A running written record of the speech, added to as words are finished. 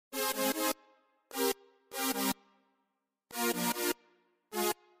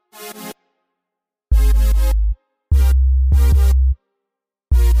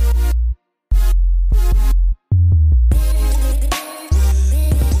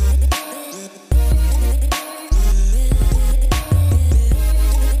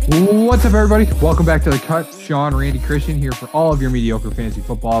What's up, everybody? Welcome back to The Cut. Sean, Randy, Christian here for all of your mediocre fantasy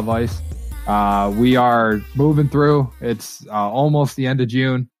football advice. We are moving through. It's almost the end of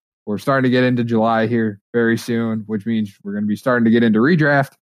June. We're starting to get into July here very soon, which means we're going to be starting to get into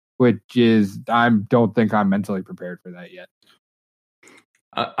redraft, which is I don't think I'm mentally prepared for that yet.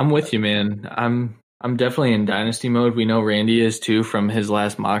 I'm with you, man. I'm definitely in dynasty mode. We know Randy is too from his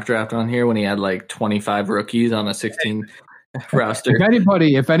last mock draft on here when he had like 25 rookies on a 16 roster.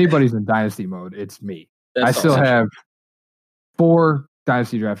 If anybody's in dynasty mode, it's me. I still have 4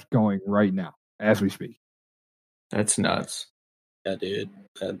 dynasty drafts going right now as we speak. That's nuts. Yeah, dude.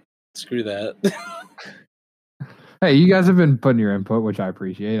 Screw that. Hey, you guys have been putting your input, which I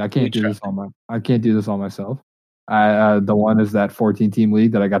appreciate. I can't do this all myself. The one is that 14-team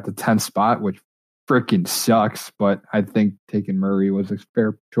league that I got the 10th spot, which freaking sucks. But I think taking Murray was a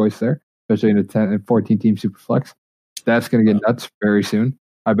fair choice there, especially in a 14-team super flex. That's going to get nuts very soon.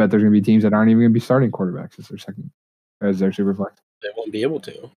 I bet there's going to be teams that aren't even going to be starting quarterbacks as their super flex. They won't be able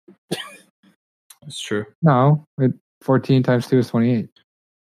to. That's true. No, 14 times 2 is 28.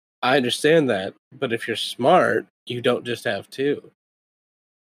 I understand that, but if you're smart, you don't just have 2.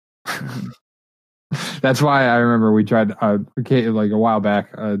 That's why I remember we tried like a while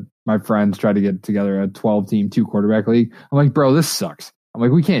back. My friends tried to get together a 12-team 2-quarterback league. I'm like, bro, this sucks. I'm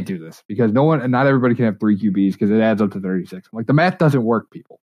like, we can't do this because not everybody can have 3 QBs because it adds up to 36. I'm like, the math doesn't work,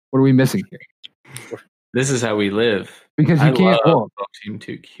 people. What are we missing here? This is how we live. Because you can't team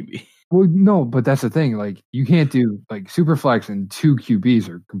 2 QB. Well, no, but that's the thing. Like, you can't do like super flex and 2 QBs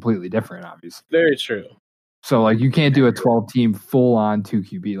are completely different, obviously. Very true. So like, you can't do a 12-team full on 2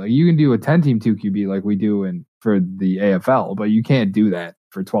 QB. Like, you can do a 10-team 2 QB like we do for the AFL, but you can't do that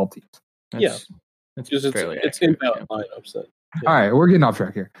for 12 teams. That's it's invalid lineups. Yeah. All right, we're getting off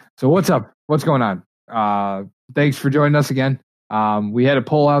track here. So what's up? What's going on? Thanks for joining us again. We had a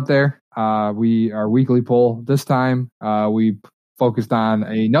poll out there. Our weekly poll this time. We focused on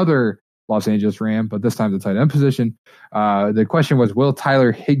another Los Angeles Ram, but this time the tight end position. The question was, will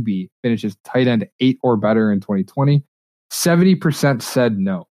Tyler Higbee finish as tight end 8 or better in 2020? 70% said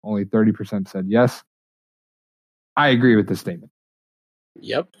no. Only 30% said yes. I agree with this statement.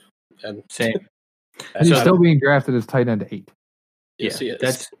 Yep. And same. He's still being drafted as tight end 8. Yes, he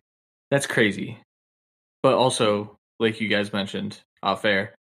is. That's crazy. But also, like you guys mentioned off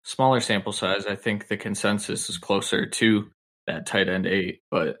air, smaller sample size. I think the consensus is closer to that tight end 8.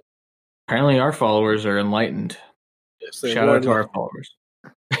 But apparently, our followers are enlightened. Yes, shout out to our followers.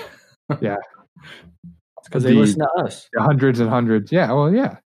 Yeah, because they listen to us. Hundreds and hundreds. Yeah. Well,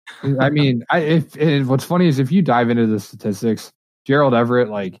 yeah. I mean, what's funny is if you dive into the statistics, Gerald Everett,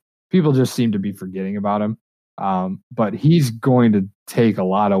 like, people just seem to be forgetting about him. But he's going to take a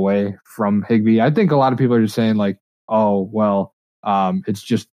lot away from Higbee. I think a lot of people are just saying like, oh, well, it's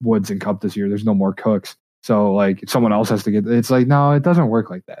just Woods and Kupp this year. There's no more Cooks. So like someone else has to get, it's like, no, it doesn't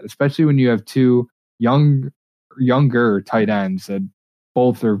work like that. Especially when you have 2 younger tight ends that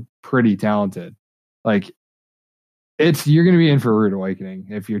both are pretty talented. Like you're going to be in for a rude awakening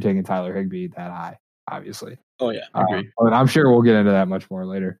if you're taking Tyler Higbee that high, obviously. Oh yeah. But I'm sure we'll get into that much more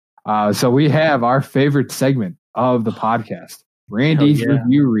later. So we have our favorite segment of the podcast, Randy's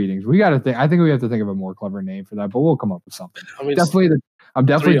review readings. We got to think. I think we have to think of a more clever name for that, but we'll come up with something. I'm definitely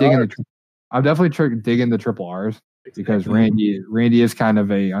digging the triple R's because Randy is kind of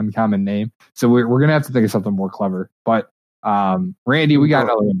a uncommon name. So we're gonna have to think of something more clever. But Randy, we got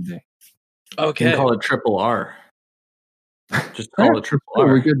another one today. Okay, you can call it triple R. Just call it triple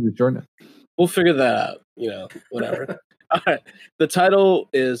R. We could shorten it. We'll figure that out. Whatever. All right. The title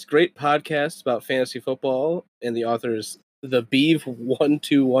is Great Podcast About Fantasy Football, and the author is The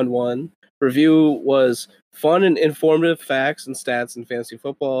Beeve1211. Review was fun and informative facts and stats in fantasy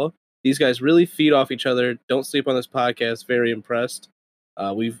football. These guys really feed off each other. Don't sleep on this podcast. Very impressed.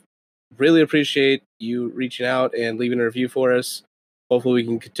 We really appreciate you reaching out and leaving a review for us. Hopefully we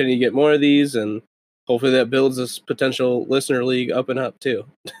can continue to get more of these, and hopefully that builds this potential listener league up and up too.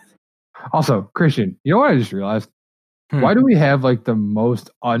 Also, Christian, you know what I just realized? Why do we have like the most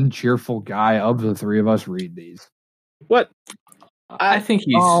uncheerful guy of the 3 of us read these? What? I think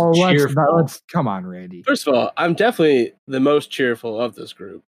he's cheerful. Let's come on, Randy. First of all, I'm definitely the most cheerful of this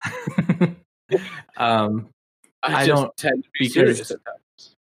group. I don't tend to be serious at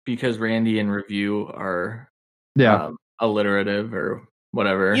times. Because Randy and review are alliterative or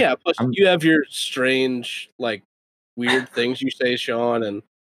whatever. Yeah, plus you have your strange, like, weird things you say, Sean, and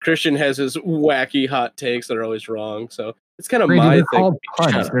Christian has his wacky hot takes that are always wrong. So it's kind of my thing. Called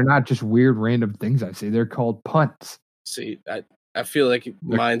punts. They're not just weird random things I say. They're called punts. See, I feel like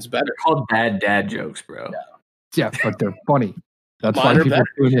mine's better. They're called bad dad jokes, bro. Yeah, but they're funny. That's Mine why are people better.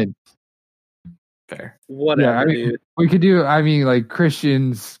 tune in. Fair. Whatever, Yeah, I mean, dude. we could do. I mean, like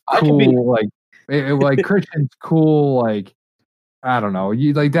Christian's I can be- cool, like Christian's cool, like I don't know,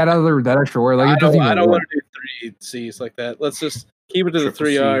 you like that extra word, like it doesn't I even don't work. want to do 3 C's like that. Let's just keep it to the Triple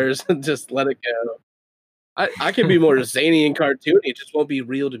 3 C. R's and just let it go. I can be more zany and cartoony. It just won't be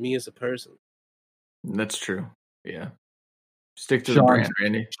real to me as a person. That's true. Yeah. Stick to the Sean's, brand,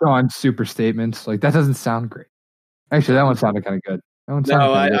 Randy. Sean's super statements, like that doesn't sound great. Actually, that one sounded kind of good. That one sounded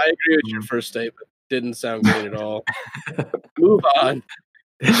No, I kinda good. agree with your first statement. Didn't sound great at all. Move on.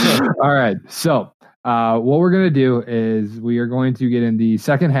 All right. So, what we're going to do is we are going to get in the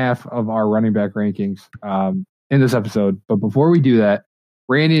second half of our running back rankings in this episode. But before we do that,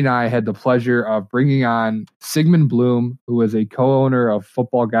 Randy and I had the pleasure of bringing on Sigmund Bloom, who is a co-owner of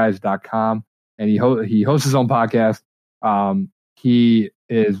footballguys.com, and he hosts his own podcast. He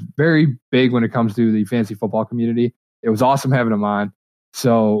is very big when it comes to the fantasy football community. It was awesome having him on.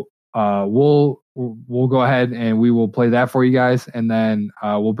 So we'll go ahead and we will play that for you guys, and then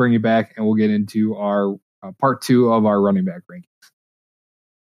we'll bring you back and we'll get into our part 2 of our running back rankings.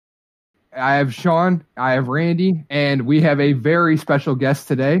 I have Sean, I have Randy, and we have a very special guest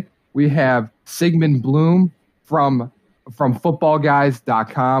today. We have Sigmund Bloom from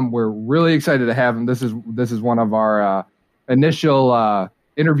footballguys.com. We're really excited to have him. This is one of our initial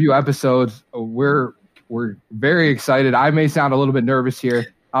interview episodes. We're very excited. I may sound a little bit nervous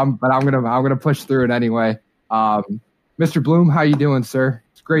here, but I'm gonna push through it anyway. Mr. Bloom, how you doing, sir?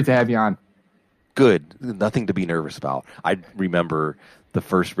 It's great to have you on. Good. Nothing to be nervous about. I remember the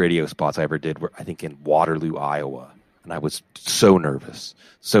first radio spots I ever did were, I think, in Waterloo, Iowa. And I was so nervous.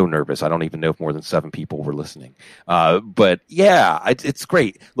 I don't even know if more than 7 people were listening. But yeah, it's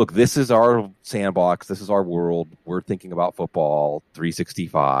great. Look, this is our sandbox. This is our world. We're thinking about football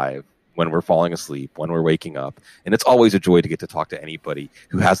 365 when we're falling asleep, when we're waking up. And it's always a joy to get to talk to anybody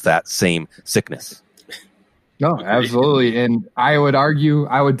who has that same sickness. No, absolutely. And I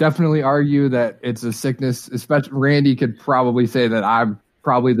would definitely argue that it's a sickness. Especially Randy could probably say that I'm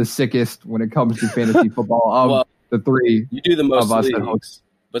probably the sickest when it comes to fantasy football of the 3. You do the most of us leagues,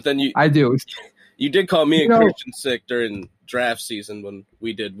 but then I do. You did call me and Christian sick during draft season when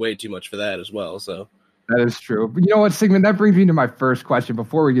we did way too much for that as well. So that is true. But you know what, Sigmund? That brings me to my first question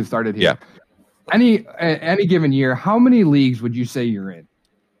before we get started here. Yeah. Any given year, how many leagues would you say you're in?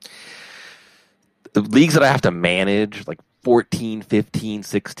 The leagues that I have to manage, like 14, 15,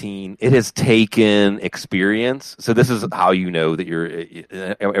 16, it has taken experience. So this is how you know that you're.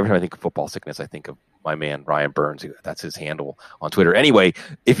 Every time I think of football sickness, I think of my man Ryan Burns. That's his handle on Twitter. Anyway,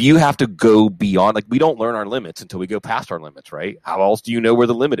 if you have to go beyond, like we don't learn our limits until we go past our limits, right? How else do you know where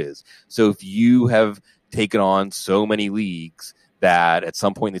the limit is? So if you have taken on so many leagues that at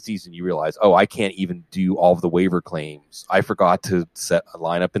some point in the season you realize, oh, I can't even do all of the waiver claims. I forgot to set a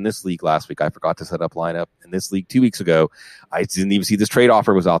lineup in this league last week. I forgot to set up lineup in this league 2 weeks ago. I didn't even see this trade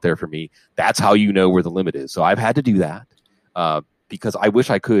offer was out there for me. That's how you know where the limit is. So I've had to do that because I wish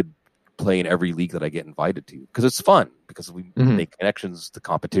I could play in every league that I get invited to because it's fun, because we make connections to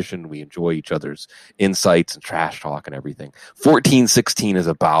competition. We enjoy each other's insights and trash talk and everything. 14, 16 is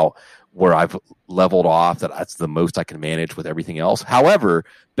about where I've leveled off. That's the most I can manage with everything else. However,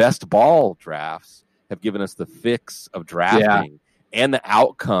 best ball drafts have given us the fix of drafting and the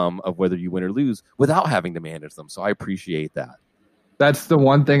outcome of whether you win or lose without having to manage them. So I appreciate that. That's the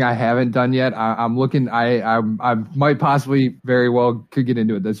one thing I haven't done yet. I'm looking. I might possibly very well could get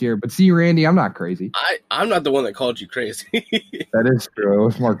into it this year. But see, Randy, I'm not crazy. I'm not the one that called you crazy. That is true. It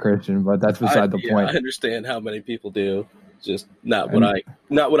was more Christian, but that's beside the point. I understand how many people do. Just not what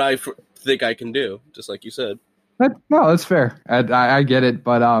I think I can do. Just like you said. No, that's fair. I get it.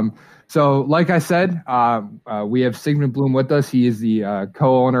 But so like I said, we have Sigmund Bloom with us. He is the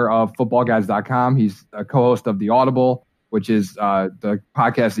co-owner of footballguys.com. He's a co-host of The Audible, which is the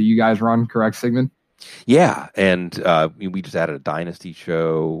podcast that you guys run, correct, Sigmund? Yeah, and we just added a Dynasty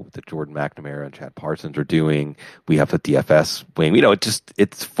show that Jordan McNamara and Chad Parsons are doing. We have a DFS wing.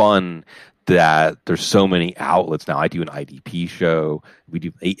 It's fun that there's so many outlets now. I do an IDP show. We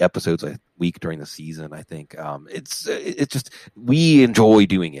do 8 episodes a week during the season. I think it's just, we enjoy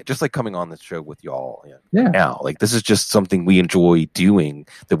doing it, just like coming on this show with y'all. Now, like this is just something we enjoy doing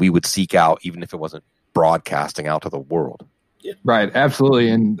that we would seek out even if it wasn't broadcasting out to the world. Yeah. Right, absolutely.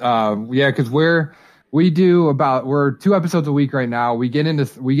 And because we're 2 episodes a week right now. We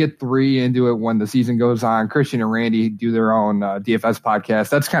get 3 into it when the season goes on. Christian and Randy do their own DFS podcast.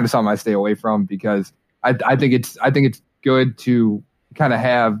 That's kind of something I stay away from because I think it's good to kind of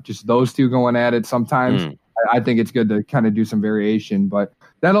have just those two going at it sometimes. I think it's good to kind of do some variation, but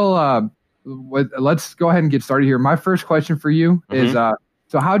that'll let's go ahead and get started here. My first question for you is,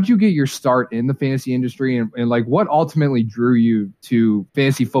 so how did you get your start in the fantasy industry, and like what ultimately drew you to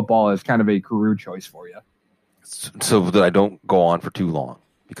fantasy football as kind of a career choice for you? So that I don't go on for too long,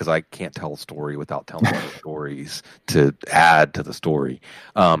 because I can't tell a story without telling other stories to add to the story.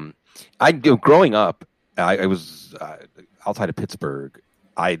 Growing up, I was outside of Pittsburgh.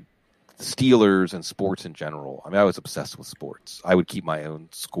 Steelers and sports in general. I mean, I was obsessed with sports. I would keep my own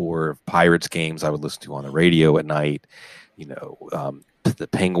score of Pirates games I would listen to on the radio at night. The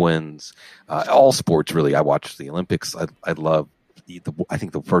Penguins, all sports really. I watched the Olympics. I love. I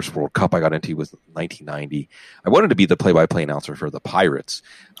think the first World Cup I got into was 1990. I wanted to be the play-by-play announcer for the Pirates,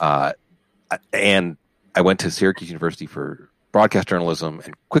 and I went to Syracuse University for broadcast journalism,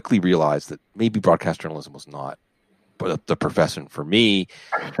 and quickly realized that maybe broadcast journalism was not the profession for me.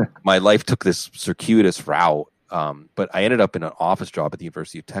 My life took this circuitous route, but I ended up in an office job at the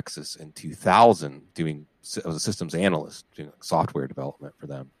University of Texas in 2000 I was a systems analyst doing software development for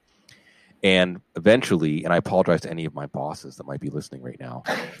them. And eventually, and I apologize to any of my bosses that might be listening right now,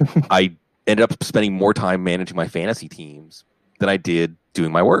 I ended up spending more time managing my fantasy teams than I did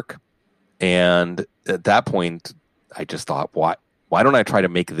doing my work. And at that point, I just thought, why don't I try to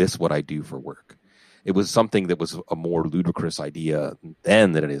make this what I do for work? It was something that was a more ludicrous idea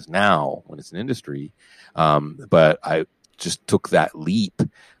then than it is now when it's an industry. But I just took that leap.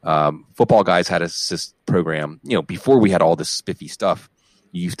 Football Guys had a program, before we had all this spiffy stuff.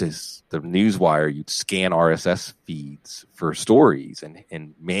 You used to, the Newswire, you'd scan RSS feeds for stories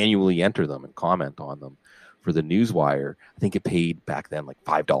and manually enter them and comment on them. For the Newswire, I think it paid back then like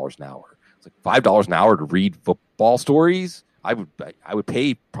 $5 an hour. It's like $5 an hour to read football stories. I would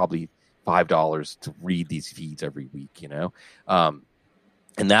pay probably $5 to read these feeds every week, and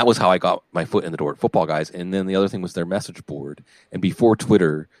that was how I got my foot in the door at Football Guys. And then the other thing was their message board. And before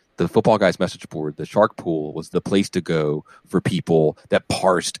Twitter, the Football Guys message board, the Shark Pool, was the place to go for people that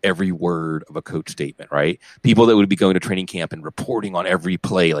parsed every word of a coach statement, right? People that would be going to training camp and reporting on every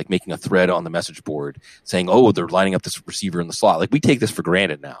play, like making a thread on the message board saying, oh, they're lining up this receiver in the slot. Like, we take this for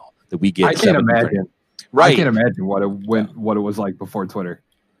granted now that we get. I can't imagine. Right. I can't imagine what it was like before Twitter.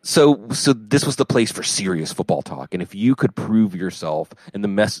 So this was the place for serious football talk. And if you could prove yourself, and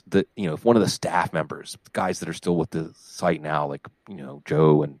if one of the staff members, guys that are still with the site now, like,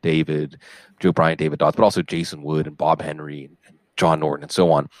 Joe Bryant, David Dodds, but also Jason Wood and Bob Henry and John Norton and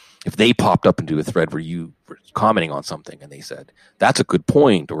so on, if they popped up into a thread where you were commenting on something and they said, that's a good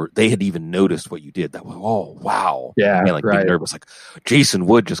point, or they had even noticed what you did, that was, oh, wow. Yeah. And right. Being nervous, like Jason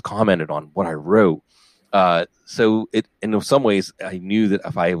Wood just commented on what I wrote. So in some ways, I knew that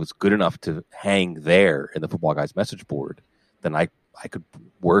if I was good enough to hang there in the Football Guys message board, then I could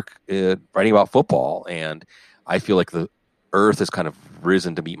work writing about football. And I feel like the earth has kind of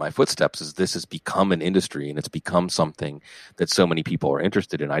risen to meet my footsteps as this has become an industry, and it's become something that so many people are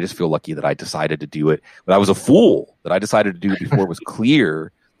interested in. I just feel lucky that I decided to do it, but I was a fool that I decided to do it before it was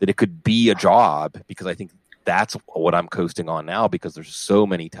clear that it could be a job, because I think that's what I'm coasting on now, because there's so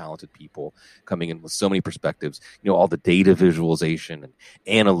many talented people coming in with so many perspectives, all the data visualization and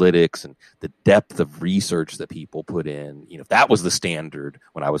analytics and the depth of research that people put in. If that was the standard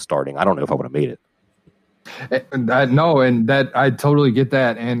when I was starting, I don't know if I would have made it. And that I totally get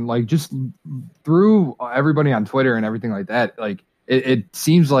that. And like, just through everybody on Twitter and everything like that, like it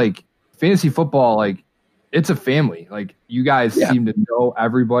seems like fantasy football, like it's a family. Like, you guys seem to know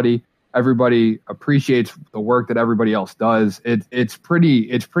everybody. Everybody appreciates the work that everybody else does. It's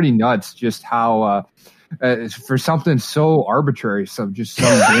pretty nuts just how for something so arbitrary, just some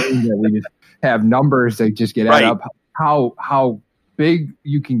game that we just have numbers that just get added up, how big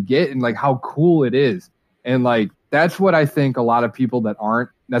you can get and like how cool it is. And like, that's what I think a lot of people that aren't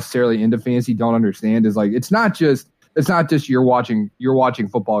necessarily into fantasy don't understand, is like, it's not just you're watching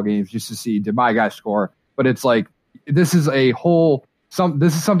football games just to see, did my guy score? But it's like, this is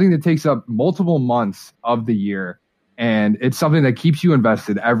something that takes up multiple months of the year, and it's something that keeps you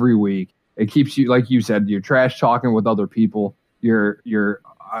invested every week. It keeps you, like you said, you're trash talking with other people. You're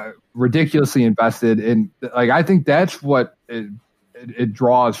ridiculously invested in. Like, I think that's what it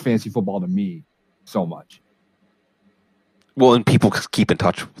draws fantasy football to me so much. Well, and people keep in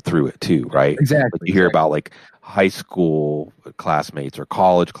touch through it too, right? Exactly. Like, you hear about like high school classmates or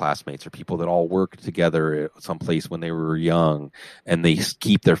college classmates or people that all worked together at some place when they were young, and they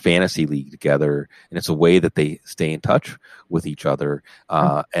keep their fantasy league together, and it's a way that they stay in touch with each other.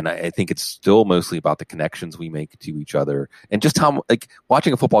 And I think it's still mostly about the connections we make to each other, and just how, like,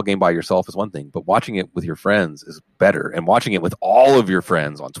 watching a football game by yourself is one thing, but watching it with your friends is better, and watching it with all of your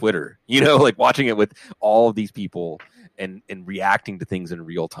friends on Twitter, like watching it with all of these people and reacting to things in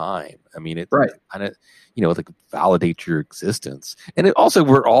real time. I mean, it Right. kind of, like validates your existence. And it also,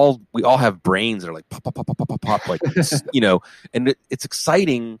 we all have brains that are like pop, pop, pop, pop, pop, pop, pop, like, and it's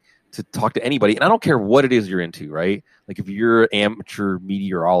exciting to talk to anybody. And I don't care what it is you're into, right? Like if you're an amateur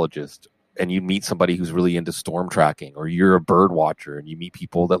meteorologist and you meet somebody who's really into storm tracking, or you're a bird watcher and you meet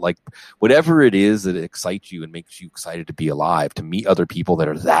people that like whatever it is that excites you and makes you excited to be alive, to meet other people that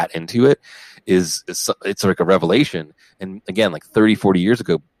are that into it it's like a revelation. And again, like 30, 40 years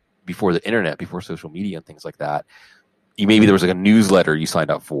ago, before the internet, before social media and things like that, maybe there was like a newsletter you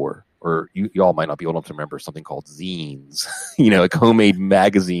signed up for, or you all might not be old enough to remember something called zines, like homemade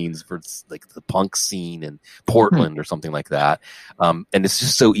magazines for like the punk scene in Portland or something like that. And it's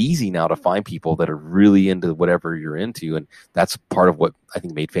just so easy now to find people that are really into whatever you're into. And that's part of what I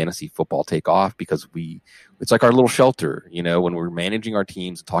think made fantasy football take off, because it's like our little shelter, when we're managing our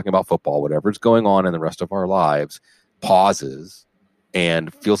teams and talking about football, whatever's going on in the rest of our lives pauses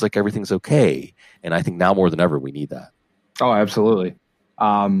and feels like everything's okay. And I think now more than ever, we need that. Oh, absolutely.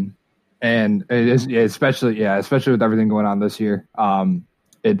 And it is, especially with everything going on this year.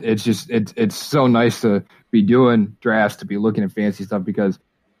 It's so nice to be doing drafts, to be looking at fancy stuff, because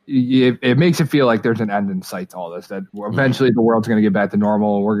it makes it feel like there's an end in sight to all this, that eventually the world's going to get back to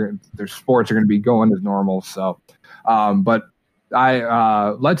normal. Their sports are going to be going as normal. So, but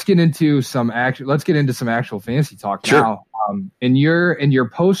let's get into some actual fantasy talk now. In your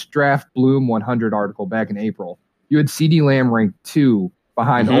post-draft Bloom 100 article back in April, you had CeeDee Lamb ranked 2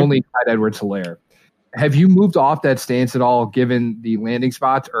 behind only Clyde Edwards-Helaire. Have you moved off that stance at all, given the landing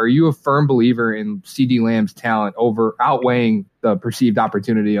spots, or are you a firm believer in CeeDee Lamb's talent outweighing the perceived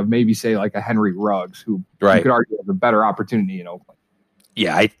opportunity of maybe, say, like a Henry Ruggs, who you could argue has a better opportunity in Oakland?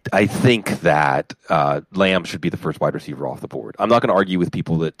 Yeah, I think that Lamb should be the first wide receiver off the board. I'm not going to argue with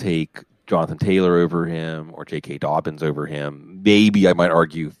people that take Jonathan Taylor over him or J.K. Dobbins over him. Maybe I might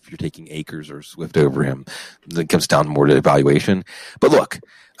argue if you're taking Akers or Swift over him, it comes down more to evaluation. But look,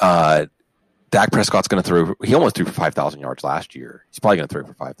 Dak Prescott's going to throw. He almost threw for 5,000 yards last year. He's probably going to throw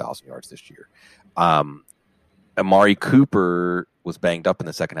for 5,000 yards this year. Amari Cooper was banged up in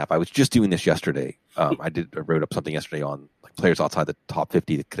the second half. I was just doing this yesterday. I wrote up something yesterday on like players outside the top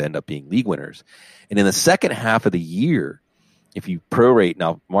 50 that could end up being league winners. And in the second half of the year, if you prorate,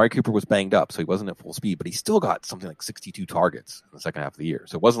 now Amari Cooper was banged up, so he wasn't at full speed, but he still got something like 62 targets in the second half of the year.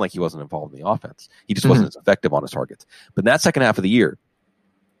 So it wasn't like he wasn't involved in the offense. He just wasn't as effective on his targets. But in that second half of the year,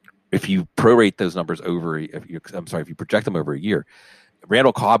 if you prorate those numbers if you project them over a year,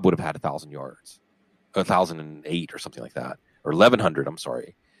 Randall Cobb would have had 1,000 yards, 1,008 or something like that, or 1,100. I'm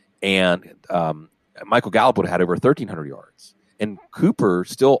sorry, and Michael Gallup would have had over 1,300 yards, and Cooper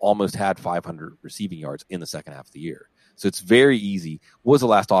still almost had 500 receiving yards in the second half of the year. So it's very easy. What was the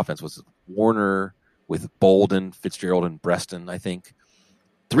last offense? Was it Warner with Bolden, Fitzgerald, and Breston? I think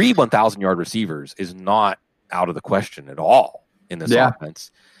 3 1,000-yard receivers is not out of the question at all in this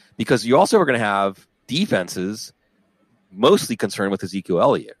offense. Because you also are going to have defenses mostly concerned with Ezekiel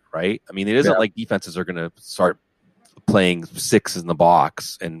Elliott, right? I mean, it isn't like defenses are going to start playing 6 in the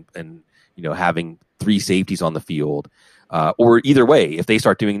box and having 3 safeties on the field. Or either way, if they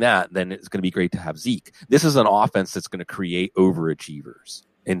start doing that, then it's going to be great to have Zeke. This is an offense that's going to create overachievers.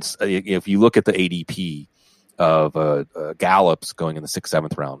 And if you look at the ADP of Gallup's going in the 6th,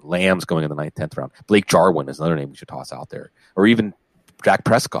 7th round, Lamb's going in the 9th, 10th round, Blake Jarwin is another name we should toss out there, or even Dak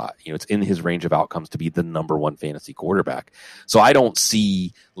Prescott, it's in his range of outcomes to be the number 1 fantasy quarterback. So I don't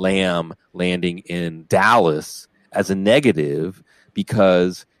see Lamb landing in Dallas as a negative,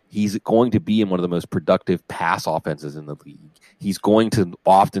 because he's going to be in one of the most productive pass offenses in the league. He's going to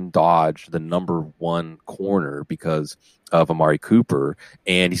often dodge the number 1 corner because of Amari Cooper,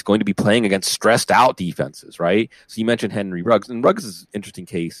 and he's going to be playing against stressed out defenses, right? So you mentioned Henry Ruggs, and Ruggs is an interesting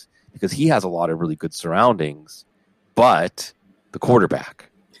case because he has a lot of really good surroundings, but the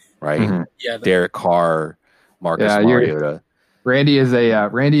quarterback, right? Mm-hmm. Yeah, Derek Carr, Marcus Mariota. Randy is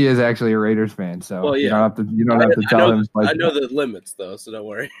actually a Raiders fan, so you don't have to tell him. I know the limits though, so don't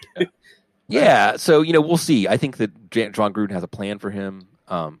worry. Yeah, so we'll see. I think that John Gruden has a plan for him.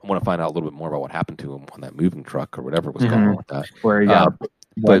 I want to find out a little bit more about what happened to him on that moving truck or whatever was going on with that. Where he got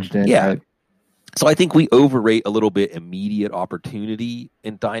wedged in. Yeah. Right? So I think we overrate a little bit immediate opportunity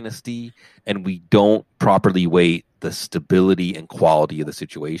in Dynasty, and we don't properly weight the stability and quality of the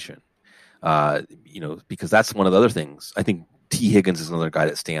situation. Because that's one of the other things. I think T. Higgins is another guy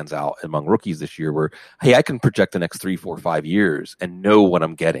that stands out among rookies this year where, hey, I can project the next 3, 4, 5 years and know what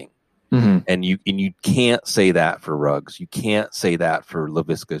I'm getting. Mm-hmm. And you can't say that for Ruggs. You can't say that for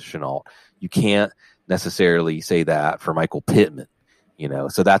Laviska Shenault. You can't necessarily say that for Michael Pittman.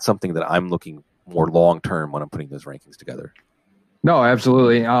 So that's something that I'm looking more long term when I'm putting those rankings together. No,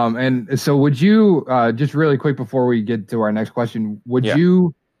 absolutely. And so would you just really quick before we get to our next question, would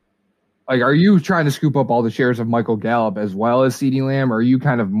you are you trying to scoop up all the shares of Michael Gallup as well as CeeDee Lamb, or are you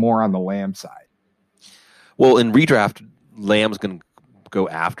kind of more on the Lamb side? Well, in redraft, Lamb's going to go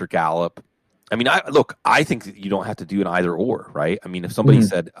after Gallup. I mean, I think that you don't have to do an either or, right? I mean, if somebody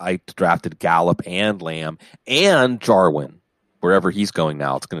said I drafted Gallup and Lamb and Jarwin, wherever he's going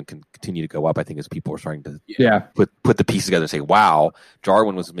now, it's going to continue to go up. I think as people are starting to put the pieces together and say, wow,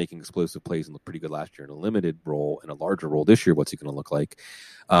 Jarwin was making explosive plays and looked pretty good last year in a limited role. In a larger role this year, what's he going to look like?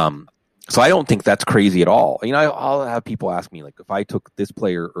 So I don't think that's crazy at all. You know, I'll have people ask me, like, if I took this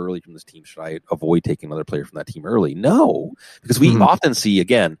player early from this team, should I avoid taking another player from that team early? No, because we often see,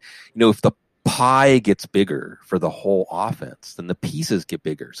 again, you know, if the pie gets bigger for the whole offense, then the pieces get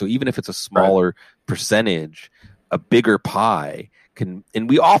bigger. So even if it's a smaller percentage, a bigger pie can, and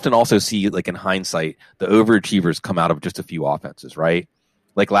we often also see, like in hindsight, the overachievers come out of just a few offenses, right?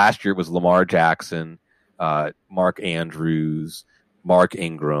 Like last year it was Lamar Jackson, Mark Andrews, Mark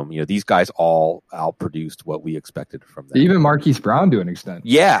Ingram. You know, these guys all outproduced what we expected from them. Even Marquise Brown to an extent.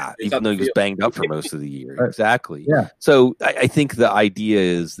 Yeah, even though he was banged up for most of the year. Right. Exactly. Yeah. So I think the idea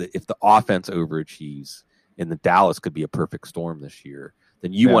is that if the offense overachieves, and the Dallas could be a perfect storm this year,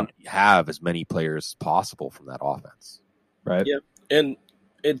 then you want to have as many players as possible from that offense. Right. Yeah. And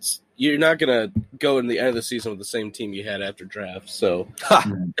you're not going to go in the end of the season with the same team you had after draft. So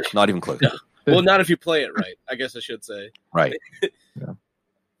not even close. No. Well, not if you play it right, I guess I should say. Right. Yeah.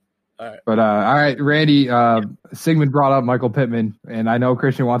 All right. But all right, Randy, Sigmund brought up Michael Pittman, and I know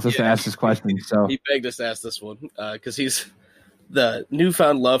Christian wants us to ask this question. So he begged us to ask this one because he's the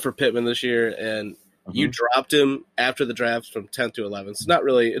newfound love for Pittman this year, and you dropped him after the draft from 10th to 11th. It's not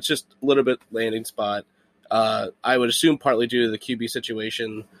really, it's just a little bit landing spot. I would assume partly due to the QB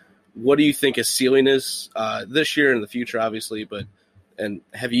situation. What do you think his ceiling is this year and in the future, obviously, and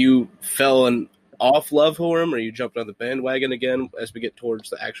have you fallen off love for him, or you jumped on the bandwagon again as we get towards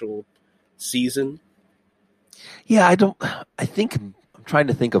the actual season? Yeah, I think I'm trying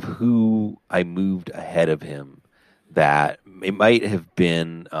to think of who I moved ahead of him. That it might have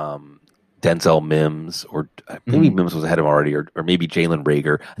been Denzel Mims, or maybe Mims was ahead of him already, or maybe Jalen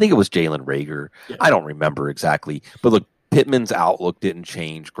Reagor. I think it was Jalen Reagor. Yeah. I don't remember exactly. But look, Pittman's outlook didn't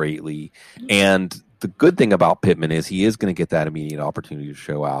change greatly. And the good thing about Pittman is he is going to get that immediate opportunity to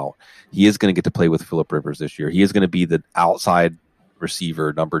show out. He is going to get to play with Phillip Rivers this year. He is going to be the outside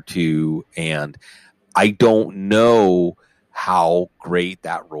receiver, number 2. And I don't know how great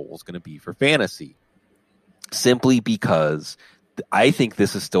that role is going to be for fantasy, simply because I think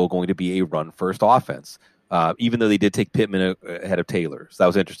this is still going to be a run-first offense, even though they did take Pittman ahead of Taylor. So that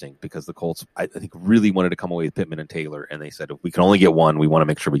was interesting because the Colts, I think, really wanted to come away with Pittman and Taylor, and they said, if we can only get one, we want to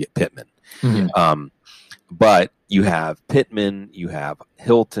make sure we get Pittman. But you have Pittman, you have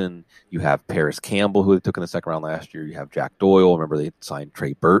Hilton, you have Paris Campbell, who they took in the second round last year. You have Jack Doyle. Remember, they signed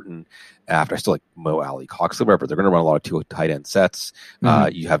Trey Burton. After, I still like Mo Alley Cox. Remember, they're going to run a lot of 2 tight end sets.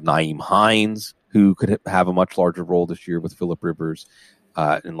 You have Naeem Hines, who could have a much larger role this year with Phillip Rivers,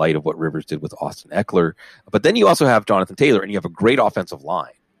 in light of what Rivers did with Austin Eckler. But then you also have Jonathan Taylor, and you have a great offensive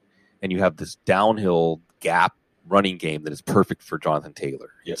line. And you have this downhill gap running game that is perfect for Jonathan Taylor.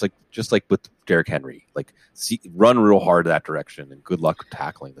 Yep. It's like just like with Derrick Henry, like run real hard that direction, and good luck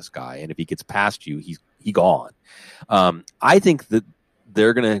tackling this guy. And if he gets past you, he's gone. I think that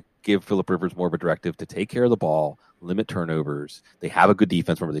they're going to give Phillip Rivers more of a directive to take care of the ball, limit turnovers. They have a good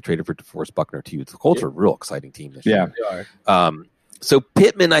defense. Remember, they traded for DeForest Buckner too. The Colts are a real exciting team this year. They are. So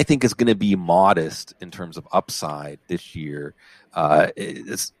Pittman, I think, is going to be modest in terms of upside this year,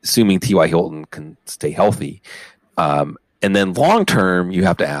 assuming T.Y. Hilton can stay healthy. And then long term, you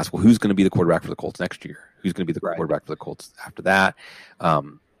have to ask, well, who's going to be the quarterback for the Colts next year? Who's going to be the quarterback for the Colts after that?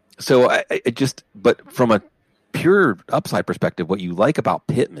 So but from a pure upside perspective, what you like about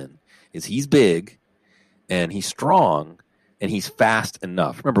Pittman is he's big and he's strong and he's fast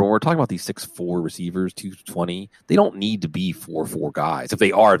enough. Remember, when we're talking about these 6'4" receivers, 220, they don't need to be 4'4" guys. If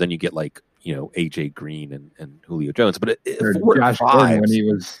they are, then you get like, you know, AJ Green and Julio Jones. But Josh Gordon when he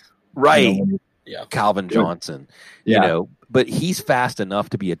was right. You know, Calvin Johnson, you know, but he's fast enough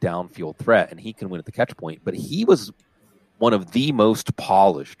to be a downfield threat, and he can win at the catch point. But he was one of the most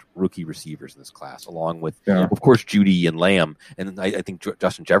polished rookie receivers in this class, along with, of course, Judy and Lamb, and I think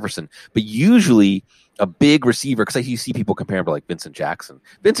Justin Jefferson. But usually a big receiver, because you see people compare him to like Vincent Jackson.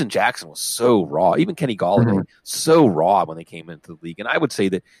 Vincent Jackson was so raw. Even Kenny Golladay, so raw when they came into the league. And I would say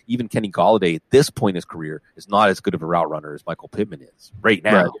that even Kenny Golladay at this point in his career is not as good of a route runner as Michael Pittman is right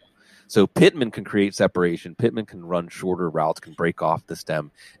now. Right. So Pittman can create separation. Pittman can run shorter routes, can break off the stem,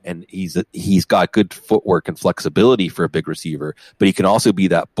 and he's got good footwork and flexibility for a big receiver. But he can also be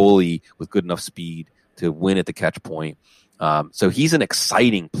that bully with good enough speed to win at the catch point. So he's an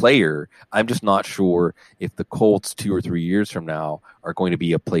exciting player. I'm just not sure if the Colts 2 or 3 years from now are going to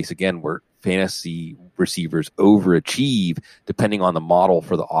be a place again where fantasy receivers overachieve depending on the model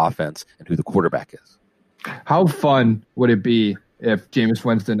for the offense and who the quarterback is. How fun would it be if Jameis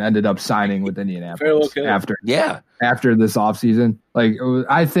Winston ended up signing with Indianapolis after this offseason? Like,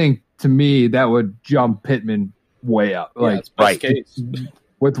 I think to me that would jump Pittman way up. Yeah, like, right. Case.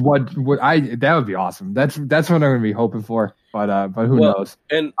 With what that would be awesome. That's what I'm going to be hoping for. But who knows?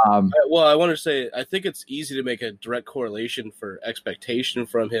 And I want to say I think it's easy to make a direct correlation for expectation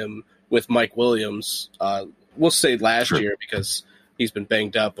from him with Mike Williams. We'll say last year because he's been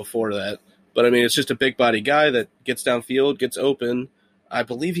banged up before that. But I mean, it's just a big body guy that gets downfield, gets open. I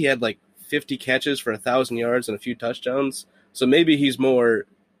believe he had like 50 catches for 1,000 yards and a few touchdowns. So maybe he's more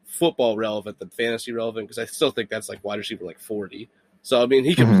football relevant than fantasy relevant because I still think that's like wide receiver like 40. So, I mean,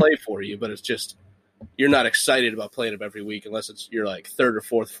 he can play for you, but it's just you're not excited about playing him every week unless it's your like third or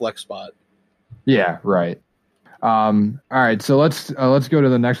fourth flex spot. Yeah, right. All right, so let's go to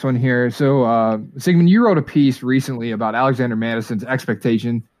the next one here. So, Sigmund, you wrote a piece recently about Alexander Madison's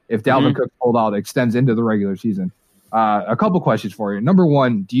expectation if Dalvin Cook's holdout extends into the regular season. A couple questions for you. Number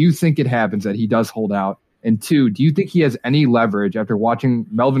one, do you think it happens that he does hold out? And two, do you think he has any leverage after watching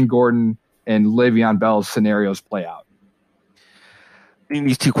Melvin Gordon and Le'Veon Bell's scenarios play out? I mean,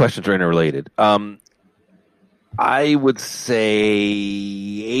 these two questions are interrelated. I would say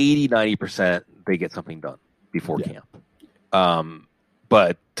 80-90% they get something done before camp.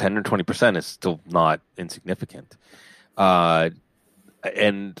 But 10 or 20% is still not insignificant.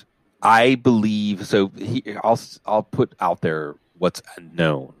 And I believe so. I'll put out there what's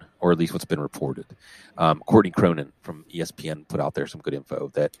known, or at least what's been reported. Courtney Cronin from ESPN put out there some good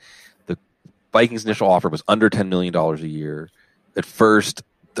info that the Vikings' initial offer was under $10 million a year. At first,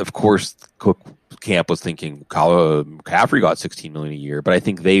 of course, Cook camp was thinking McCaffrey got $16 million a year, but I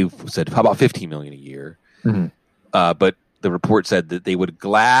think they said, "How about $15 million a year?" But the report said that they would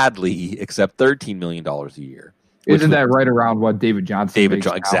gladly accept $13 million a year. Isn't that right around what David Johnson?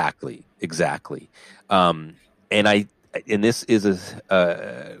 Exactly. And this is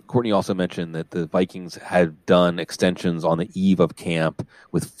Courtney also mentioned that the Vikings had done extensions on the eve of camp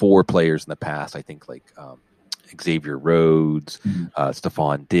with 4 players in the past. I think like Xavier Rhodes,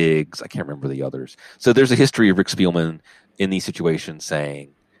 Stephon Diggs. I can't remember the others. So there's a history of Rick Spielman in these situations saying,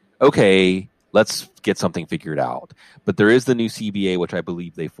 okay, let's get something figured out. But there is the new CBA, which I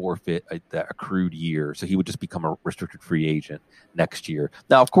believe they forfeit the accrued year. So he would just become a restricted free agent next year.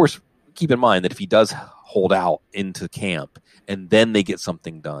 Now, of course, keep in mind that if he does hold out into camp and then they get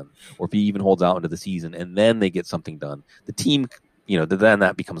something done, or if he even holds out into the season and then they get something done, the team, then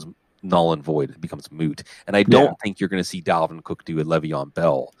that becomes null and void. It becomes moot. And I don't think you're going to see Dalvin Cook do a Le'Veon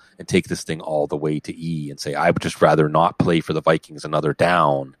Bell and take this thing all the way to E and say, I would just rather not play for the Vikings another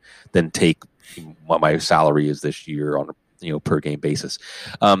down than take what my salary is this year on a per game basis.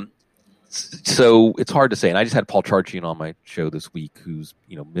 So it's hard to say. And I just had Paul Charchian on my show this week, who's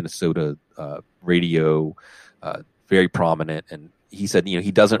Minnesota radio, very prominent, and he said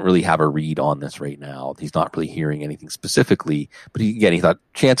he doesn't really have a read on this right now. He's not really hearing anything specifically, but he thought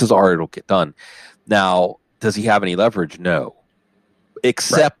chances are it'll get done. Now, does he have any leverage? No,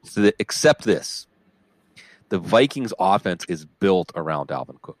 except this: the Vikings' offense is built around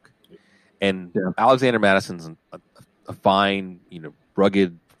Dalvin Cook. And Alexander Madison's a fine,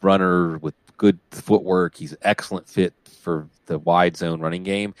 rugged runner with good footwork. He's an excellent fit for the wide zone running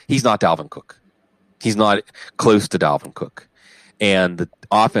game. He's not Dalvin Cook. He's not close to Dalvin Cook. And the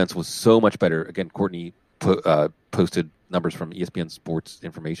offense was so much better. Again, Courtney posted numbers from ESPN Sports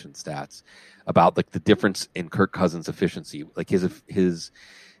Information Stats about like the difference in Kirk Cousins' efficiency. Like his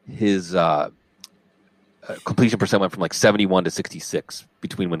completion percent went from like 71 to 66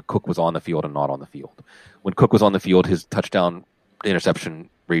 between when Cook was on the field and not on the field. When Cook was on the field, his touchdown interception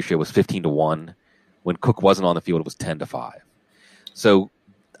ratio was 15-1. When Cook wasn't on the field, it was 10-5. So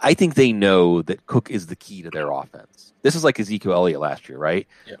I think they know that Cook is the key to their offense. This is like Ezekiel Elliott last year, right?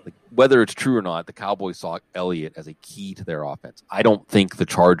 Yeah. Like, whether it's true or not, the Cowboys saw Elliott as a key to their offense. I don't think the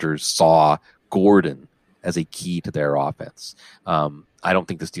Chargers saw Gordon as a key to their offense. I don't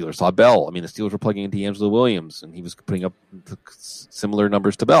think the Steelers saw Bell. I mean, the Steelers were plugging in D'Angelo Williams, and he was putting up similar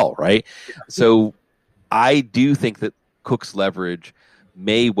numbers to Bell, right? So I do think that Cook's leverage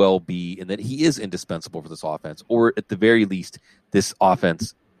may well be in that he is indispensable for this offense, or at the very least, this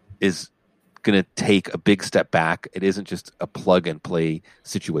offense is going to take a big step back. It isn't just a plug and play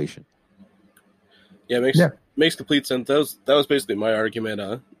situation. Yeah, makes complete sense. That was basically my argument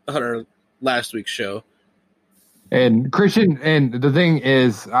on our last week's show. And Christian, and the thing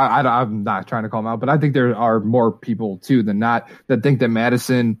is, I'm not trying to call him out, but I think there are more people too than not that think that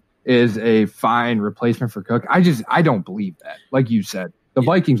Madison is a fine replacement for Cook. I don't believe that. Like you said, the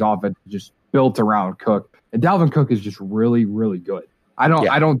Vikings offense is just built around Cook, and Dalvin Cook is just really, really good. I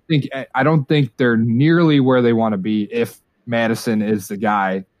don't think they're nearly where they want to be if Madison is the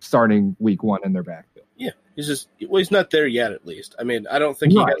guy starting week 1 in their backfield. Yeah, he's not there yet. At least, I mean, I don't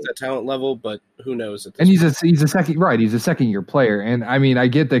think he has that talent level, but who knows? And he's a second year player, and I mean, I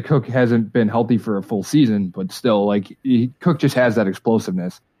get that Cook hasn't been healthy for a full season, but still, like Cook just has that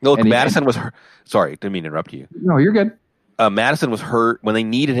explosiveness. Look, Madison was hurt. Sorry, didn't mean to interrupt you. No, you're good. Madison was hurt when they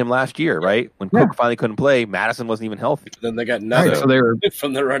needed him last year, right? When Cook finally couldn't play, Madison wasn't even healthy. Then they got nothing. So they were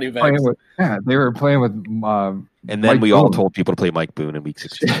from the running backs. They were playing with. And then we all told people to play Mike Boone in week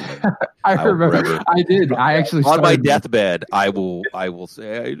 16. I remember. I did. I actually on my deathbed. I will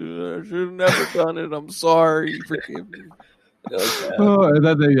say I should have never done it. I'm sorry. Forgive me. And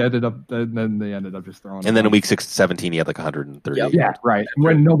then they ended up just throwing. And then in week 17, he had like 130. Yeah, right.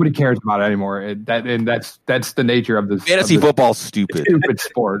 When nobody cares about it anymore. That's the nature of this fantasy football. Stupid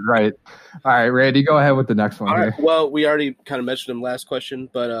sport, right? All right, Randy, go ahead with the next one. Here. Well, we already kind of mentioned him last question,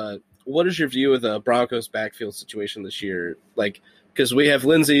 but what is your view of the Broncos backfield situation this year? Like, because we have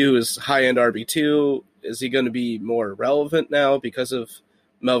Lindsey, who is high end RB2. Is he going to be more relevant now because of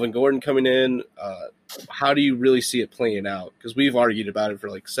Melvin Gordon coming in? How do you really see it playing out? Because we've argued about it for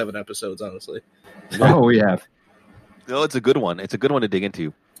like 7 episodes, honestly. Oh, we have. No, it's a good one. It's a good one to dig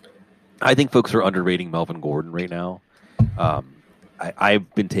into. I think folks are underrating Melvin Gordon right now.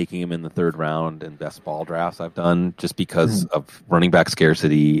 I've been taking him in the 3rd round in best ball drafts I've done just because of running back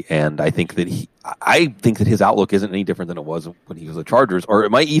scarcity, and I think that his outlook isn't any different than it was when he was with the Chargers, or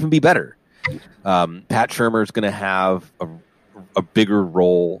it might even be better. Pat Shurmur is going to have a bigger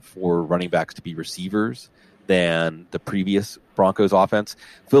role for running backs to be receivers than the previous Broncos offense.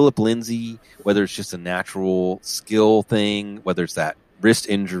 Phillip Lindsay, whether it's just a natural skill thing, whether it's that wrist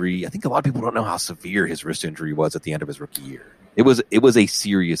injury, I think a lot of people don't know how severe his wrist injury was at the end of his rookie year. It was a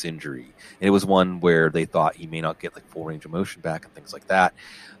serious injury, and it was one where they thought he may not get like full range of motion back and things like that.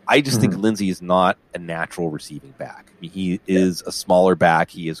 I just think Lindsay is not a natural receiving back. I mean, he is a smaller back.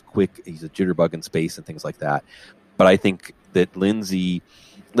 He is quick. He's a jitterbug in space and things like that. But I think that Lindsay,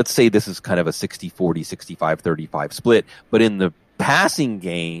 let's say this is kind of a 60-40, 65-35 split, but in the passing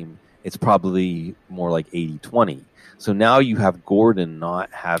game, it's probably more like 80-20. So now you have Gordon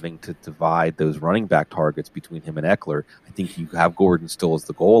not having to divide those running back targets between him and Eckler. I think you have Gordon still as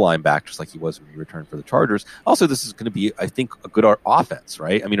the goal line back, just like he was when he returned for the Chargers. Also, this is going to be, I think, a good offense,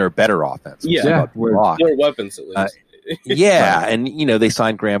 right? I mean, or a better offense. More weapons at least. Yeah, and they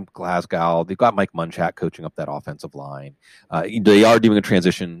signed Graham Glasgow. They've got Mike Munchak coaching up that offensive line. They are doing a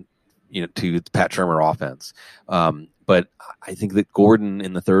transition, to the Pat Shurmur offense. But I think that Gordon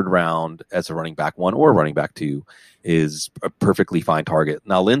in the 3rd round as a running back 1 or running back 2 is a perfectly fine target.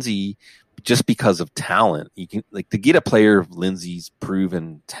 Now, Lindsey, just because of talent, you can to get a player of Lindsey's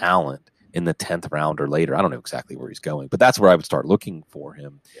proven talent in the 10th round or later. I don't know exactly where he's going, but that's where I would start looking for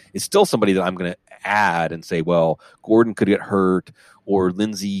him. It's still somebody that I'm going to add and say, well, Gordon could get hurt, or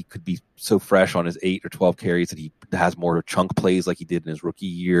Lindsey could be so fresh on his 8 or 12 carries that he has more chunk plays like he did in his rookie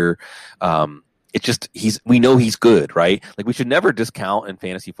year. It's just we know he's good, right? Like, we should never discount in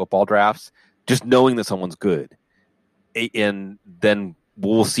fantasy football drafts just knowing that someone's good, and then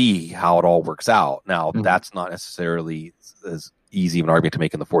we'll see how it all works out. Now, that's not necessarily as easy of an argument to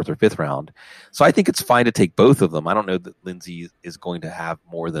make in the 4th or 5th round. So I think it's fine to take both of them. I don't know that Lindsey is going to have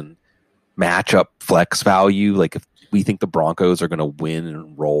more than matchup flex value. Like, if we think the Broncos are going to win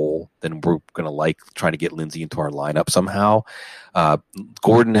and roll, then we're going to like trying to get Lindsey into our lineup somehow.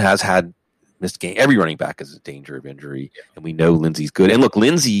 Gordon has had missed game. Every running back is in danger of injury, and we know Lindsey's good. And look,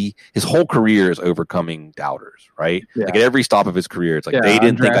 Lindsey, his whole career is overcoming doubters, right? Yeah. Like, at every stop of his career, it's like, they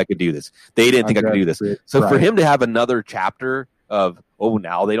didn't think I could do this. They didn't think I could do this. So for him to have another chapter of,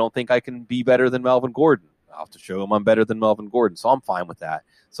 now they don't think I can be better than Melvin Gordon, I'll have to show him I'm better than Melvin Gordon. So I'm fine with that.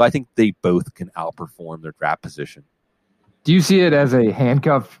 So I think they both can outperform their draft position. Do you see it as a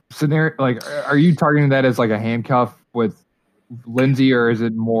handcuff scenario? Like, are you targeting that as like a handcuff with Lindsey, or is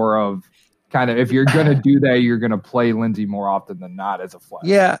it more of kind of, if you're going to do that, you're going to play Lindsey more often than not as a flex?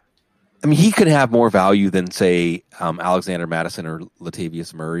 Yeah. I mean, he could have more value than, say, Alexander Madison or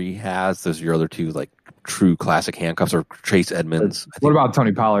Latavius Murray has. Those are your other two, like, true classic handcuffs, or Chase Edmonds. What about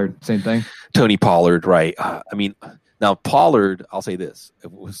Tony Pollard? Same thing? Tony Pollard, right. I mean, Now, Pollard, I'll say this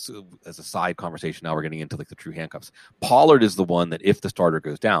it was, as a side conversation. Now we're getting into like the true handcuffs. Pollard is the one that if the starter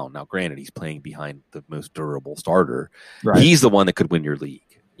goes down, now granted he's playing behind the most durable starter, Right. he's the one that could win your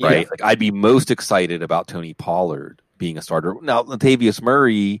league, right? Yeah. Like I'd be most excited about Tony Pollard being a starter. Now, Latavius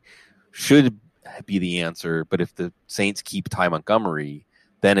Murray should be the answer, but if the Saints keep Ty Montgomery,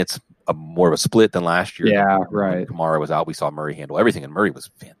 then it's more of a split than last year. Yeah, When right. Kamara was out, we saw Murray handle everything, and Murray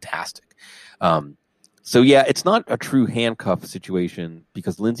was fantastic. So yeah, it's not a true handcuff situation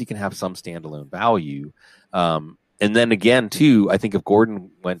because Lindsey can have some standalone value. And then again, too, I think if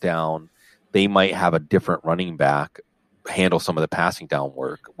Gordon went down, they might have a different running back handle some of the passing down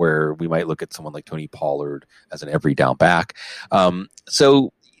work, where we might look at someone like Tony Pollard as an every down back.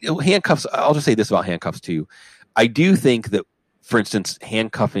 So handcuffs. I'll just say this about handcuffs too. I do think that, for instance,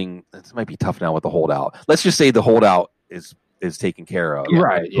 handcuffing. This might be tough now with the holdout. Let's just say the holdout is taken care of.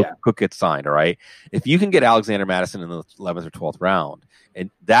 Right, yeah. Cook gets signed, all right? If you can get Alexander Madison in the 11th or 12th round, and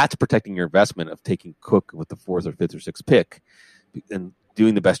that's protecting your investment of taking Cook with the 4th or 5th or 6th pick and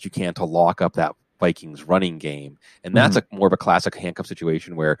doing the best you can to lock up that Vikings running game. And that's more of a classic handcuff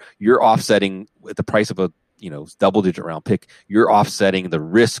situation where you're offsetting at the price of a double-digit round pick, you're offsetting the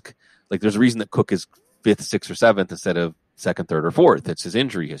risk. Like there's a reason that Cook is 5th, 6th, or 7th instead of 2nd, 3rd, or 4th. It's his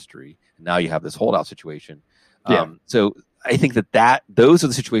injury history. And now you have this holdout situation. Yeah. So I think that those are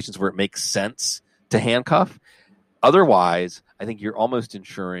the situations where it makes sense to handcuff. Otherwise, I think you're almost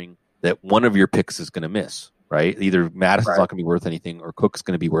ensuring that one of your picks is going to miss, right? Either Madison's not going to be worth anything or Cook's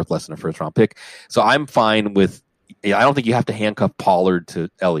going to be worth less than a first-round pick. So I'm fine with – I don't think you have to handcuff Pollard to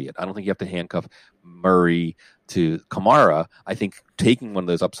Elliott. I don't think you have to handcuff Murray to Kamara. I think taking one of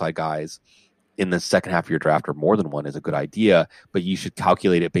those upside guys in the second half of your draft or more than one is a good idea, but you should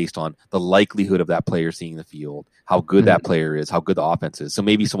calculate it based on the likelihood of that player seeing the field, how good that player is, how good the offense is. So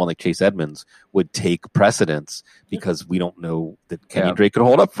maybe someone like Chase Edmonds would take precedence because we don't know that Kenny Drake could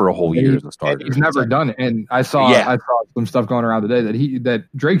hold up for a whole year as a starter. He's never done it. And I saw some stuff going around today that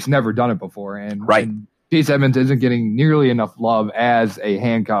Drake's never done it before. And Chase Edmonds isn't getting nearly enough love as a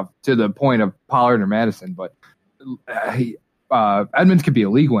handcuff to the point of Pollard or Madison, but Edmonds could be a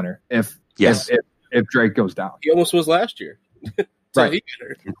league winner if Drake goes down. He almost was last year. Right.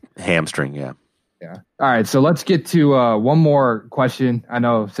 Hamstring, yeah. All right, so let's get to one more question. I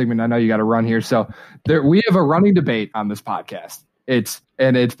know, Sigmund, you got to run here. So we have a running debate on this podcast. It's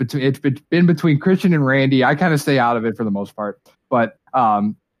been between Christian and Randy. I kind of stay out of it for the most part, but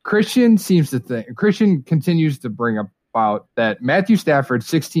Christian continues to bring about that Matthew Stafford's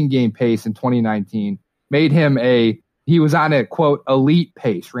 16-game pace in 2019 made him he was on a, quote, elite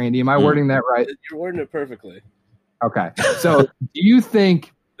pace. Randy, am I wording that right? You're wording it perfectly. Okay. So do you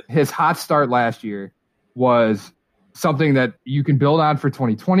think his hot start last year was something that you can build on for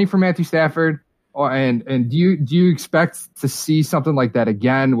 2020 for Matthew Stafford? And do you expect to see something like that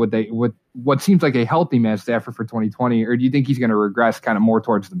again with what seems like a healthy Matthew Stafford for 2020? Or do you think he's going to regress kind of more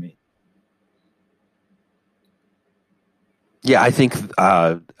towards the mean? Yeah, I think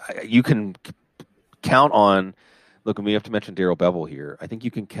you can count on. Look, and we have to mention Darrell Bevell here. I think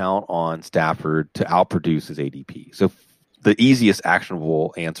you can count on Stafford to outproduce his ADP. So the easiest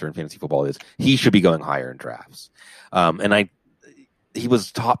actionable answer in fantasy football is he should be going higher in drafts. He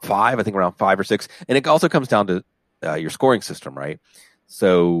was top 5, I think around 5 or 6. And it also comes down to your scoring system, right?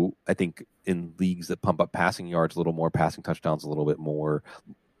 So I think in leagues that pump up passing yards a little more, passing touchdowns a little bit more,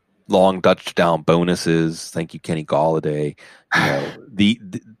 long touchdown bonuses. Thank you, Kenny Galladay.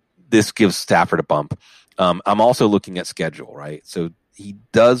 This gives Stafford a bump. I'm also looking at schedule, right? So he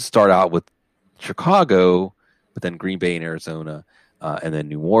does start out with Chicago, but then Green Bay and Arizona, and then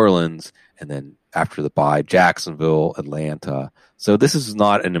New Orleans, and then after the bye, Jacksonville, Atlanta. So this is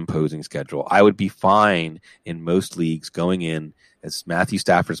not an imposing schedule. I would be fine in most leagues going in as Matthew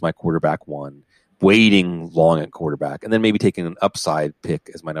Stafford is my quarterback 1, waiting long at quarterback, and then maybe taking an upside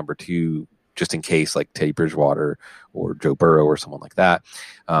pick as my number 2, just in case, like Teddy Bridgewater or Joe Burrow or someone like that.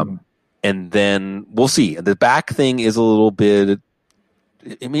 And then we'll see. The back thing is a little bit.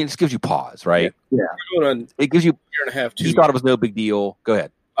 I mean, it just gives you pause, right? Yeah. It gives you a year and a half. You thought it was no big deal. Go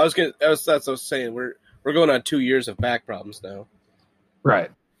ahead. That's what I was saying. We're going on 2 years of back problems now. Right.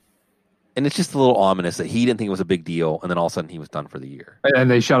 And it's just a little ominous that he didn't think it was a big deal, and then all of a sudden he was done for the year. And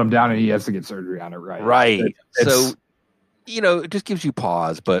they shut him down, and he has to get surgery on it, right? Right. So, it just gives you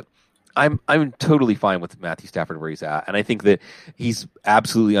pause, but I'm totally fine with Matthew Stafford where he's at, and I think that he's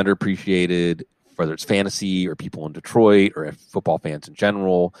absolutely underappreciated, whether it's fantasy or people in Detroit or football fans in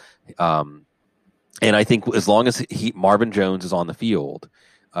general. And I think as long as Marvin Jones is on the field,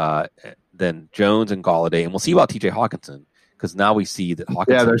 then Jones and Galladay, and we'll see about T.J. Hawkinson, because now we see that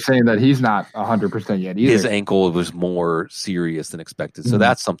Hawkinson. Yeah, they're saying that he's not 100% yet either. His ankle was more serious than expected, so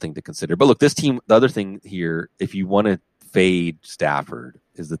that's something to consider. But look, this team. The other thing here, if you want to fade Stafford,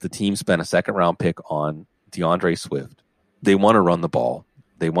 is that the team spent a second-round pick on DeAndre Swift. They want to run the ball.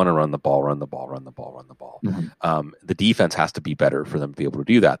 They want to run the ball. The defense has to be better for them to be able to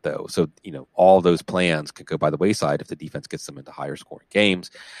do that, though. So, all those plans could go by the wayside if the defense gets them into higher scoring games.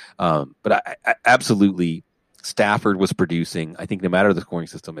 But I absolutely, Stafford was producing, I think no matter the scoring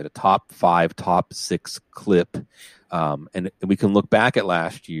system, at a top 5, top 6 clip. And we can look back at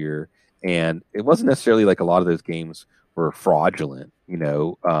last year, and it wasn't necessarily like a lot of those games were fraudulent.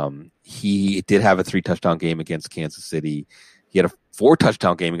 He did have a 3-touchdown game against Kansas City. He had a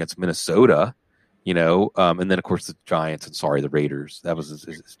 4-touchdown game against Minnesota, and then of course the Giants and the Raiders. That was his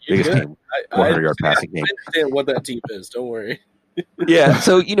biggest game, 100-yard passing game. I understand what that team is. Don't worry. Yeah,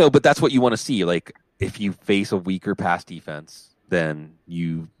 so but that's what you want to see. Like if you face a weaker pass defense, then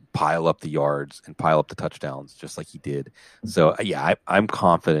you pile up the yards and pile up the touchdowns, just like he did. So yeah, I'm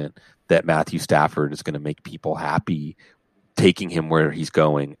confident that Matthew Stafford is going to make people happy, taking him where he's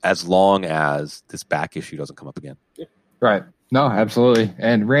going, as long as this back issue doesn't come up again. Yeah. Right. No, absolutely.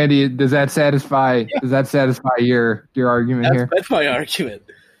 And Randy, does that satisfy your argument here? That's my argument.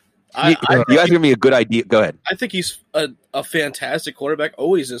 You guys give me a good idea. Go ahead. I think he's a fantastic quarterback.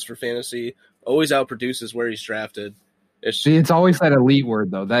 Always is for fantasy. Always outproduces where he's drafted. It's always that elite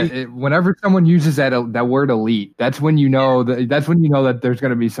word though. Whenever someone uses that word elite, that's when you know that there's going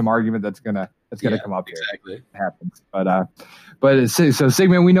to be some argument that's going to come up. Exactly. Here. It happens. But so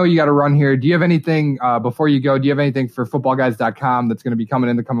Sigmund, we know you got to run here. Do you have anything before you go? Do you have anything for footballguys.com that's going to be coming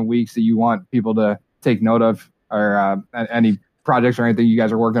in the coming weeks that you want people to take note of, or any projects or anything you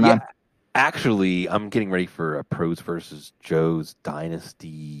guys are working on? Actually, I'm getting ready for a Pros versus Joe's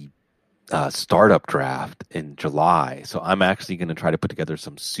Dynasty startup draft in July. So I'm actually going to try to put together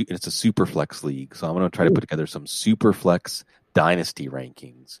it's a super flex league. So I'm going to try to put together some super flex dynasty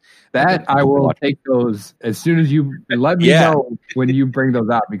rankings. That I will take those as soon as you let me know when you bring those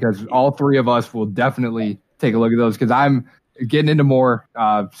out, because all three of us will definitely take a look at those, because I'm getting into more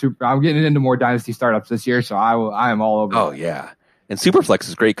dynasty startups this year. So I am all over. Oh yeah. And Superflex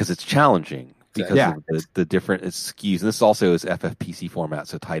is great because it's challenging. Because of the different skews. And this also is FFPC format,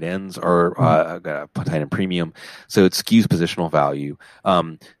 so tight ends are tight end premium, so it skews positional value.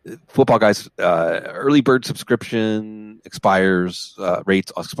 Football Guys early bird subscription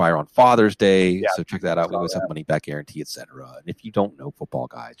rates expire on Father's Day, so check that out. We always have money back guarantee, etc. And if you don't know Football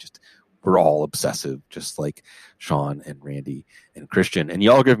Guys, we're all obsessive, just like Sean and Randy and Christian. And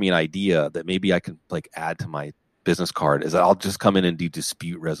y'all give me an idea that maybe I can add to my business card, is that I'll just come in and do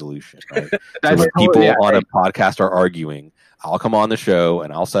dispute resolution. Right? So when people on a podcast are arguing, I'll come on the show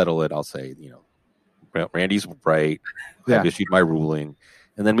and I'll settle it. I'll say, Randy's right. I've issued my ruling,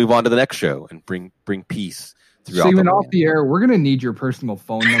 and then move on to the next show and bring peace throughout. Sigmund, off the air, we're gonna need your personal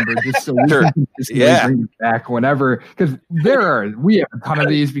phone number just so we can bring you back whenever, because we have a ton of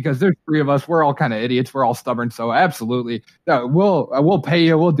these, because there's three of us. We're all kind of idiots. We're all stubborn. So absolutely, we'll pay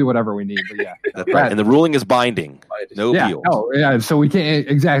you. We'll do whatever we need. But that's right. And the ruling is binding. No appeals. So we can't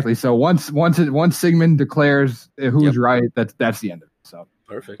exactly. So once Sigmund declares who's right, that's the end of it. So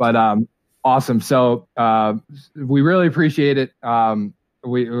perfect. But awesome. So we really appreciate it.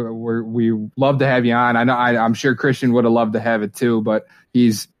 We love to have you on. I know I'm sure Christian would have loved to have it too, but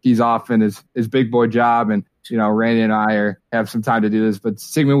he's off in his big boy job, and Randy and I have some time to do this. But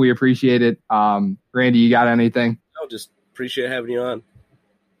Sigmund, we appreciate it. Randy, you got anything? No, just appreciate having you on.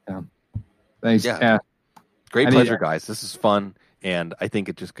 Yeah. Thanks. Yeah. Great pleasure, guys. This is fun. And I think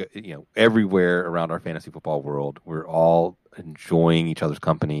it just, everywhere around our fantasy football world, we're all enjoying each other's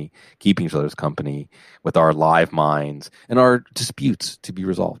company, keeping each other's company with our live minds and our disputes to be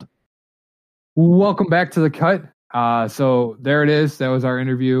resolved. Welcome back to The Cut. So there it is. That was our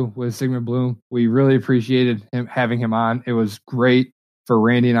interview with Sigmund Bloom. We really appreciated having him on. It was great for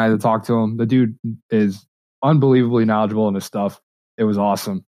Randy and I to talk to him. The dude is unbelievably knowledgeable in his stuff. It was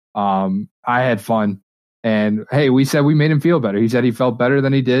awesome. I had fun. And hey, we said we made him feel better. He said he felt better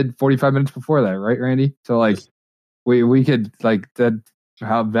than he did 45 minutes before that, right, Randy? So we could that,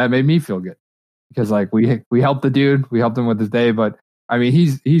 how that made me feel good, because we helped the dude, we helped him with his day. But I mean,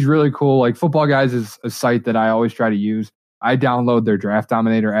 he's really cool. Football Guys is a site that I always try to use. I download their Draft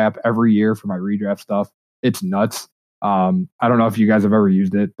Dominator app every year for my redraft stuff. It's nuts. I don't know if you guys have ever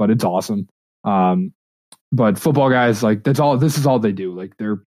used it, but it's awesome. But Football Guys, this is all they do.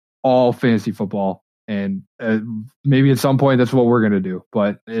 They're all fantasy football. And maybe at some point that's what we're going to do.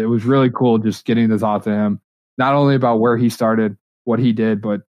 But it was really cool just getting to talk to him, not only about where he started, what he did,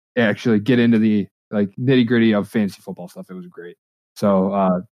 but actually get into the like nitty gritty of fantasy football stuff. It was great.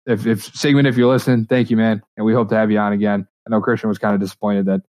 So if Sigmund, if you're listening, thank you, man, and we hope to have you on again. I know Christian was kind of disappointed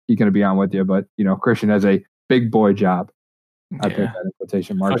that he's going to be on with you, but Christian has a big boy job. I put that in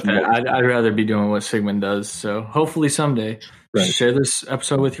quotation marks. I'd rather be doing what Sigmund does. So hopefully someday share this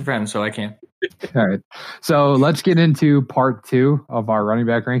episode with your friends so I can. All right. So let's get into part 2 of our running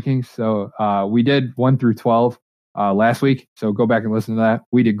back rankings. So we did 1 through 12 last week. So go back and listen to that.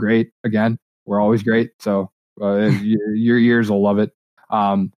 We did great. Again, we're always great. So your ears will love it.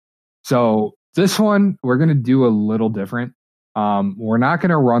 So this one, we're going to do a little different. We're not going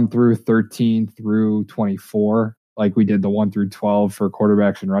to run through 13 through 24 like we did the 1 through 12 for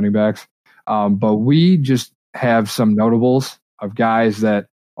quarterbacks and running backs. But we just have some notables of guys that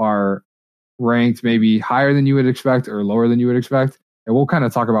are ranked maybe higher than you would expect or lower than you would expect. And we'll kind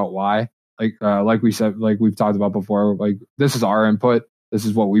of talk about why. Like we said, like we've talked about before, like this is our input. This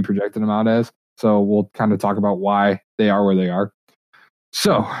is what we projected them out as. So we'll kind of talk about why they are where they are.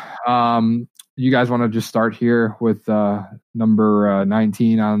 So you guys want to just start here with number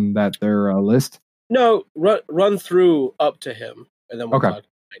 19 on their list? No, run through up to him, and then we'll talk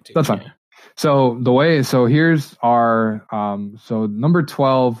 19. That's fine. So here's our so number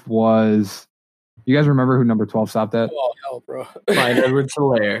 12 was. You guys remember who number 12 stopped at? Oh hell, bro! Clyde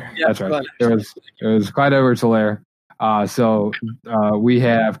Edwards-Helaire. Yeah, that's right. It was Clyde Edwards-Helaire. So we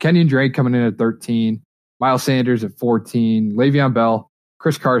have Kenyon Drake coming in at 13, Miles Sanders at 14, Le'Veon Bell,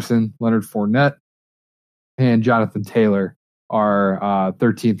 Chris Carson, Leonard Fournette, and Jonathan Taylor are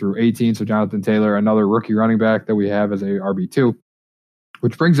 13 through 18. So Jonathan Taylor, another rookie running back that we have as a RB2,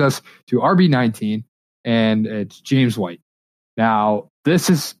 which brings us to RB19, and it's James White. Now, this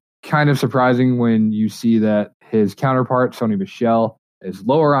is kind of surprising when you see that his counterpart, Sony Michel, is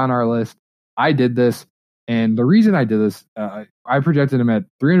lower on our list. I did this, and the reason I did this, I projected him at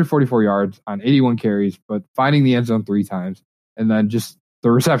 344 yards on 81 carries, but finding the end zone 3 times, and then just the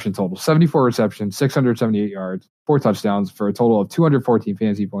reception total, 74 receptions, 678 yards, 4 touchdowns for a total of 214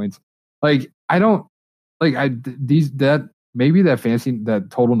 fantasy points. Like, I don't like maybe that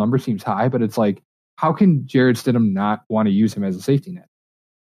total number seems high, but it's like, how can Jared Stidham not want to use him as a safety net?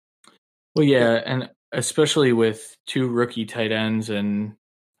 Well, yeah, and especially with 2 rookie tight ends and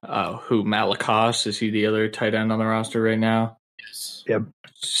Matt Lacoste, is he the other tight end on the roster right now? Yes. Yep.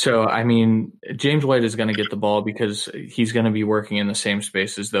 So, I mean, James White is going to get the ball because he's going to be working in the same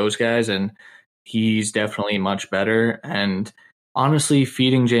space as those guys, and he's definitely much better. And honestly,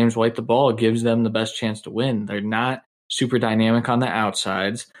 feeding James White the ball gives them the best chance to win. They're not super dynamic on the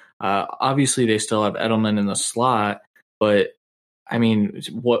outsides. Obviously, they still have Edelman in the slot, but I mean,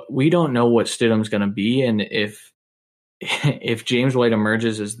 we don't know what Stidham's going to be, and if James White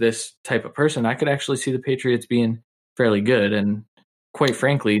emerges as this type of person, I could actually see the Patriots being fairly good. And quite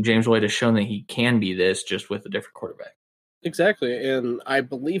frankly, James White has shown that he can be this just with a different quarterback. Exactly, and I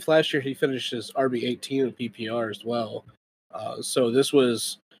believe last year he finished his RB18 in PPR as well. So this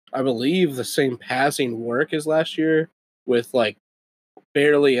was, I believe, the same passing work as last year with like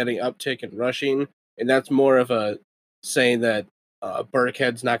barely any uptick in rushing, and that's more of a saying that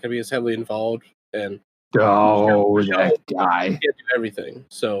Burkhead's not going to be as heavily involved, and that guy can't do everything.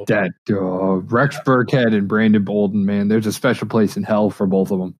 So that Rex Burkhead and Brandon Bolden, man, there's a special place in hell for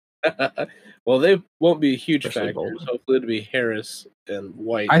both of them. Well, they won't be huge Especially factors. Bolden. Hopefully, it'll be Harris and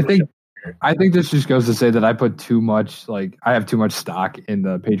White. I think this just goes to say that I put too much, I have too much stock in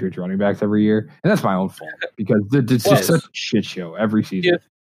the Patriots running backs every year, and that's my own fault because it's just such a shit show every season.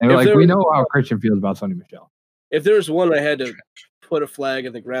 We know how Christian feels about Sony Michel. If there was one I had to put a flag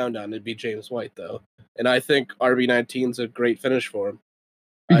in the ground on, it'd be James White, though. And I think RB19 is a great finish for him.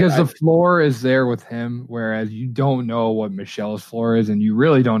 Because the floor is there with him, whereas you don't know what Michel's floor is, and you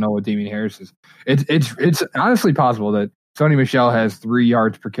really don't know what Damian Harris is. It's honestly possible that Sony Michel has 3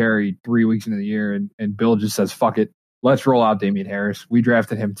 yards per carry 3 weeks into the year, and Bill just says, fuck it, let's roll out Damian Harris. We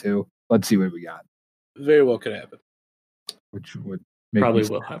drafted him too. Let's see what we got. Very well could happen. Which would probably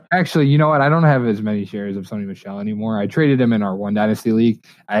will happen. Actually, you know what? I don't have as many shares of Sony Michel anymore. I traded him in our One Dynasty League.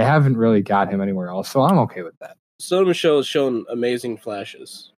 I haven't really got him anywhere else, so I'm okay with that. Sony Michel has shown amazing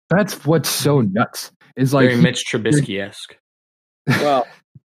flashes. That's what's so nuts. Is like very Mitch Trubisky-esque. Well,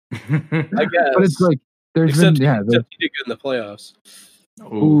 I guess. But it's like there's except been he did good in the playoffs.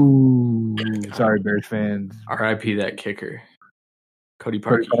 Ooh, sorry, Bears fans. R.I.P. that kicker, Cody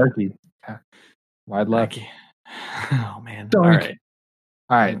Parkey. Wide left. Oh man! Don't. All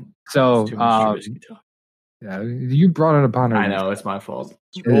right. So, yeah, you brought it upon. I know it's my fault.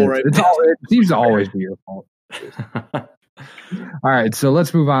 It seems to always be your fault. All right, so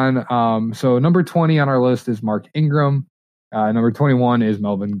let's move on. So number 20 on our list is Mark Ingram. Number 21 is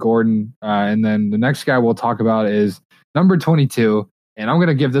Melvin Gordon. And then the next guy we'll talk about is number 22. And I'm going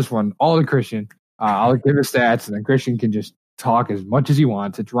to give this one all to Christian. I'll give his stats, and then Christian can just talk as much as he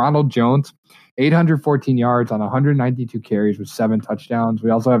wants. It's Ronald Jones, 814 yards on 192 carries with 7 touchdowns.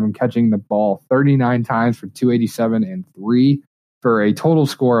 We also have him catching the ball 39 times for 287 and 3 for a total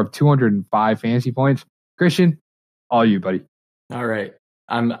score of 205 fantasy points. Christian, all you, buddy. All right.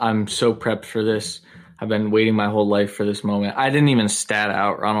 I'm so prepped for this. I've been waiting my whole life for this moment. I didn't even stat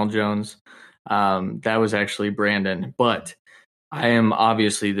out Ronald Jones. That was actually Brandon. But I am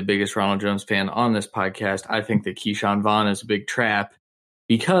obviously the biggest Ronald Jones fan on this podcast. I think that Keyshawn Vaughn is a big trap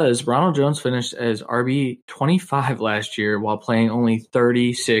because Ronald Jones finished as RB 25 last year while playing only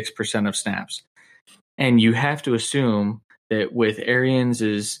 36% of snaps. And you have to assume that with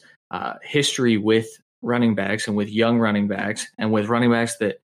Arians' history with running backs and with young running backs and with running backs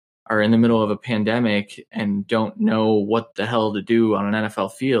that are in the middle of a pandemic and don't know what the hell to do on an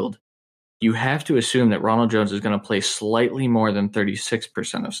NFL field, you have to assume that Ronald Jones is going to play slightly more than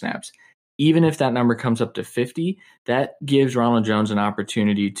 36% of snaps. Even if that number comes up to 50, that gives Ronald Jones an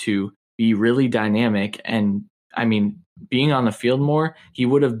opportunity to be really dynamic. And I mean, being on the field more, he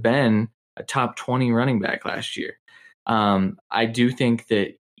would have been a top 20 running back last year. I do think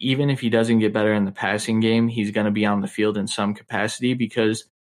that even if he doesn't get better in the passing game, he's going to be on the field in some capacity because,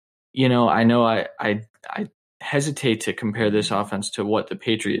 I know I hesitate to compare this offense to what the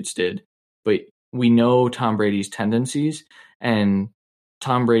Patriots did, but we know Tom Brady's tendencies, and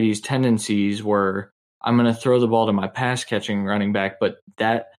Tom Brady's tendencies were, I'm going to throw the ball to my pass catching running back, but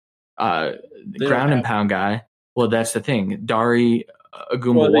that ground and pound guy, well, that's the thing. Dari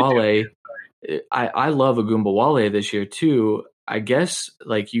Agumbawale, I love Agumbawale this year too. I guess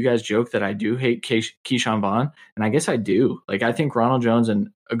like you guys joke that I do hate Keyshawn Vaughn, and I guess I do. Like I think Ronald Jones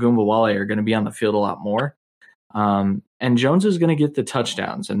and Agumbawale are going to be on the field a lot more. And Jones is going to get the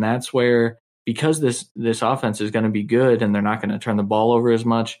touchdowns, and that's where, because this offense is going to be good and they're not going to turn the ball over as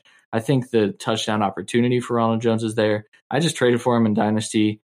much, I think the touchdown opportunity for Ronald Jones is there. I just traded for him in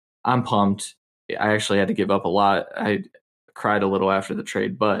Dynasty. I'm pumped. I actually had to give up a lot. I cried a little after the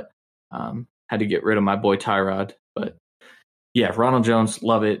trade, but had to get rid of my boy Tyrod. But yeah, Ronald Jones,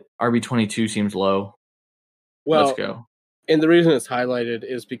 love it. RB22 seems low. Well, let's go. And the reason it's highlighted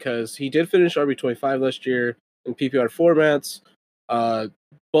is because he did finish RB25 last year in PPR formats,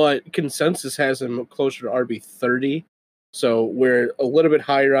 but consensus has him closer to RB30, so we're a little bit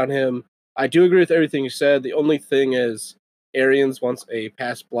higher on him. I do agree with everything you said. The only thing is Arians wants a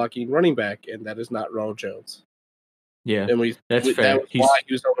pass-blocking running back, and that is not Ronald Jones. Yeah, and that's fair. That was why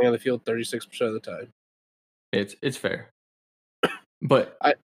he was only on the field 36% of the time. It's fair. But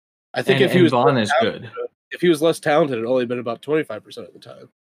I think if he was Vaughn is good. If he was less talented, it would only been about 25% of the time.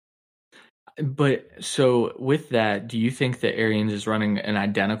 But so with that, do you think that Arians is running an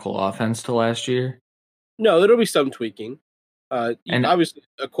identical offense to last year? No, there'll be some tweaking. And obviously,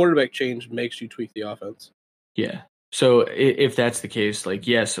 a quarterback change makes you tweak the offense. Yeah. So if that's the case, like,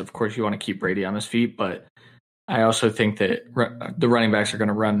 yes, of course you want to keep Brady on his feet, but I also think that the running backs are going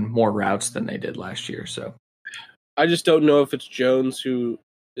to run more routes than they did last year. So I just don't know if it's Jones who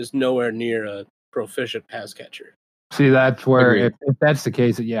is nowhere near a proficient pass catcher. See, that's where if that's the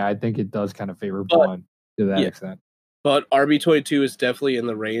case, yeah, I think it does kind of favor Vaughn to that extent. But RB22 is definitely in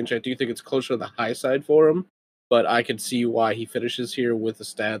the range. I do think it's closer to the high side for him, but I can see why he finishes here with the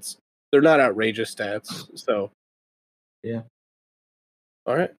stats. They're not outrageous stats, so yeah.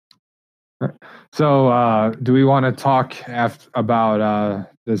 All right. So, do we want to talk about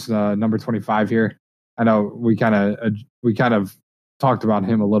this number 25 here? I know we kind of talked about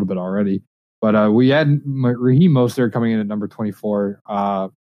him a little bit already, but we had Raheem Mostert coming in at number 24. I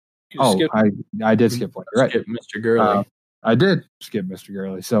did skip one. Right, skip Mr. Gurley. I did skip Mr.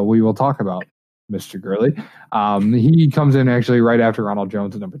 Gurley, so we will talk about Mr. Gurley. He comes in actually right after Ronald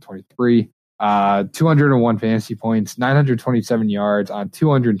Jones at number 23. 201 fantasy points, 927 yards on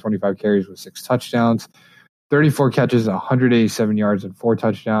 225 carries with 6 touchdowns, 34 catches, 187 yards and 4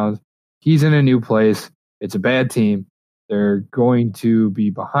 touchdowns. He's in a new place. It's a bad team. They're going to be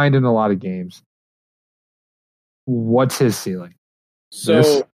behind in a lot of games. What's his ceiling?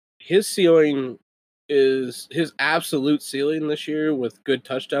 So his ceiling is his absolute ceiling this year with good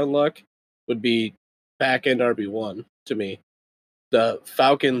touchdown luck would be back end RB1 to me. The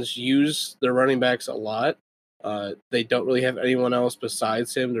Falcons use their running backs a lot. They don't really have anyone else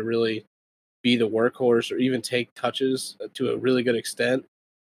besides him to really be the workhorse or even take touches to a really good extent.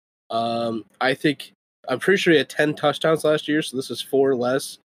 I'm pretty sure he had 10 touchdowns last year, so this is 4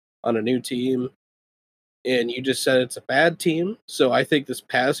 less on a new team. And you just said it's a bad team, so I think this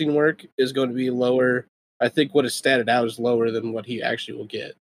passing work is going to be lower. I think what is statted out is lower than what he actually will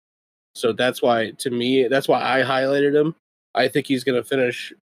get. So that's why, to me, that's why I highlighted him. I think he's going to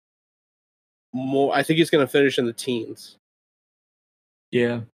finish more. I think he's going to finish in the teens.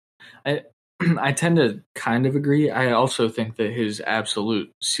 Yeah. I tend to kind of agree. I also think that his absolute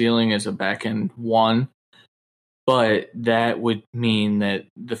ceiling is a back end 1, but that would mean that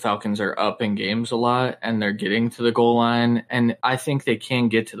the Falcons are up in games a lot and they're getting to the goal line. And I think they can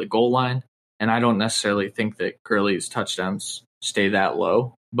get to the goal line. And I don't necessarily think that Gurley's touchdowns stay that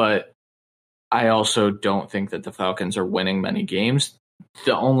low, but I also don't think that the Falcons are winning many games.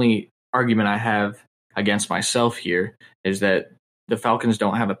 The only argument I have against myself here is that the Falcons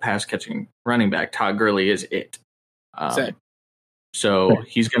don't have a pass-catching running back. Todd Gurley is it. So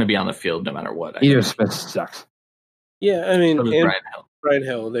he's going to be on the field no matter what. Either Smith sucks. Yeah, I mean, So does Brian Hill. Brian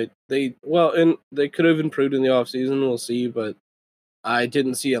Hill, and they could have improved in the offseason. We'll see, but I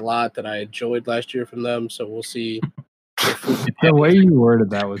didn't see a lot that I enjoyed last year from them, so we'll see. The way you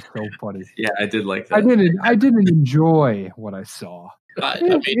worded that was so funny. Yeah, I did like that. I didn't enjoy what I saw. I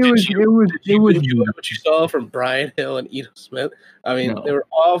mean, it was what you saw from Brian Hill and Edo Smith. I mean, They were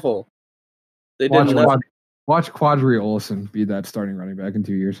awful. They didn't watch Quadri Olson be that starting running back in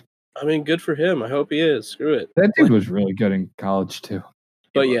 2 years. I mean, good for him. I hope he is. Screw it. That dude was really good in college too.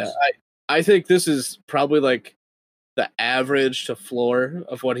 But yeah, I think this is probably like the average to floor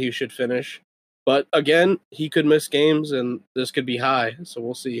of what he should finish. But again, he could miss games, and this could be high. So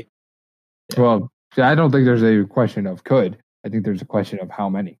we'll see. Well, I don't think there's a question of could. I think there's a question of how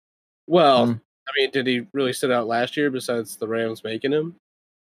many. Well, I mean, did he really sit out last year besides the Rams making him?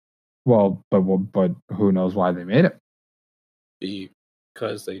 Well, but who knows why they made it?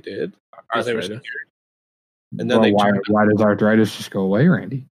 Because they did. Because they were scared. And then why does arthritis just go away,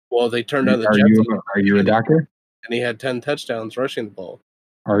 Randy? Well, they turned on the Jets. Are you a doctor? And he had 10 touchdowns rushing the ball.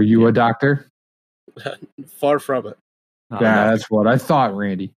 Are you a doctor? Far from it. Yeah, that's what I thought,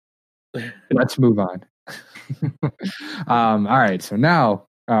 Randy. Let's move on. All right, so now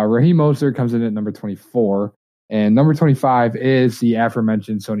Raheem Mostert comes in at number 24, and number 25 is the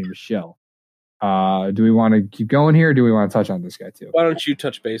aforementioned Sony Michel. Do we want to keep going here, or do we want to touch on this guy too? Why don't you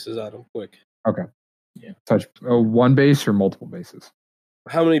touch bases on him quick? Okay. Yeah. Touch one base or multiple bases?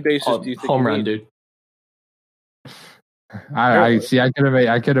 How many bases do you think? Home run, dude. I see. I could have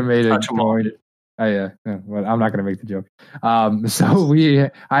made it going. Well, I'm not going to make the joke. So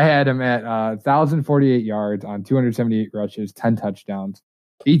I had him at 1,048 yards on 278 rushes, 10 touchdowns,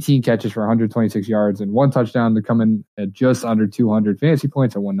 18 catches for 126 yards, and 1 touchdown to come in at just under 200 fantasy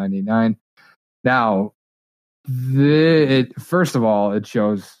points at 199. Now, first of all, it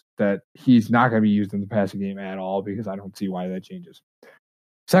shows that he's not going to be used in the passing game at all because I don't see why that changes.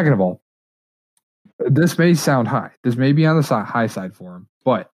 Second of all, this may sound high. This may be on the high side for him,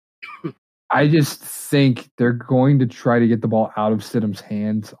 but I just think they're going to try to get the ball out of Stidham's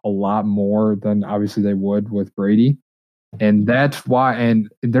hands a lot more than obviously they would with Brady. And that's why, and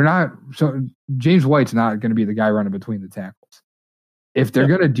they're not, so James White's not going to be the guy running between the tackles. If they're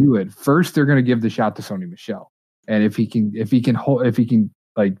going to do it, first they're going to give the shot to Sony Michel. And if he can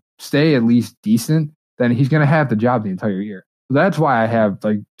like stay at least decent, then he's going to have the job the entire year. So that's why I have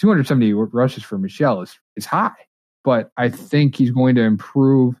like 270 rushes for Michel is high, but I think he's going to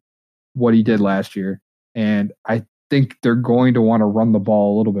improve what he did last year. And I think they're going to want to run the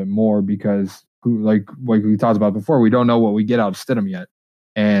ball a little bit more because like we talked about before, we don't know what we get out of Stidham yet.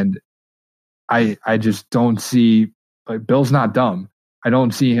 And I just don't see, like, Bill's not dumb. I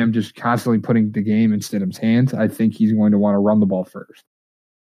don't see him just constantly putting the game in Stidham's hands. I think he's going to want to run the ball first.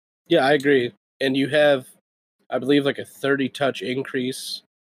 Yeah, I agree. And you have, I believe, like a 30 touch increase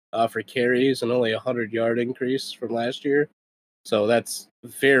for carries and only a 100-yard increase from last year. So that's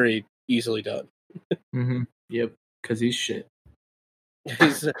very easily done. Mm-hmm. Yep, because he's shit.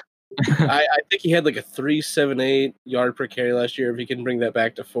 I think he had like a 3.78 yard per carry last year. If he can bring that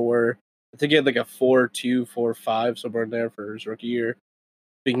back to 4, I think he had like a 4.2, 4.5 somewhere in there for his rookie year. If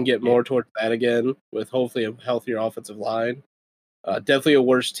he can get more towards that again with hopefully a healthier offensive line. Definitely a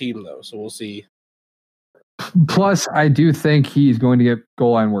worse team though, so we'll see. Plus, I do think he's going to get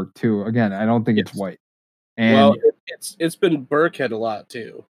goal line work too. Again, I don't think it's White. And well, it's been Burkhead a lot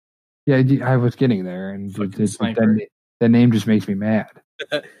too. Yeah, I was getting there, and the name just makes me mad.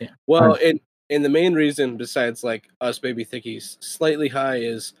 Yeah. Well, and the main reason, besides like us maybe think he's slightly high,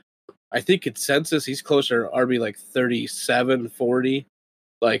 is I think consensus he's closer to RB like 37, 40.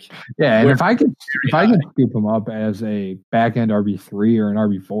 Like, yeah, and if I could scoop him up as a back end RB3 or an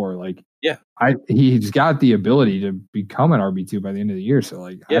RB4, like, yeah, he's got the ability to become an RB2 by the end of the year. So,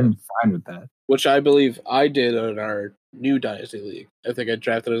 like, yeah. I'm fine with that. Which I believe I did in our new Dynasty League. I think I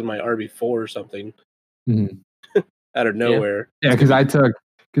drafted as my RB4 or something. out of nowhere. Yeah, because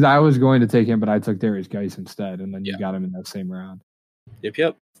I was going to take him, but I took Darius Geis instead, and then you got him in that same round.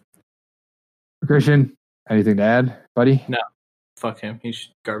 Yep. Christian, anything to add, buddy? No, fuck him. He's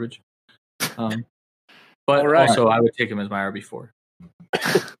garbage. But also, I would take him as my RB4.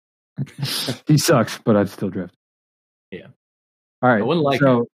 He sucks, but I'd still draft. Yeah. All right. I wouldn't like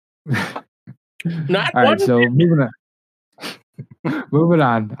him. All right. So moving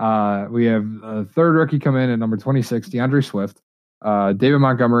on. We have a third rookie come in at number 26, DeAndre Swift. David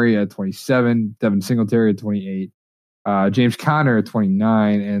Montgomery at 27. Devin Singletary at 28. James Conner at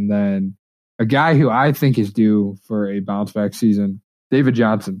 29. And then a guy who I think is due for a bounce back season, David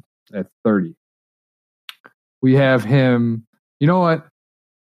Johnson at 30. We have him. You know what?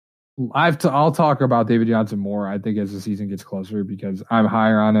 I'll talk about David Johnson more, I think, as the season gets closer because I'm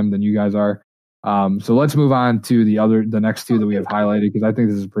higher on him than you guys are. So let's move on to the next two that we have highlighted because I think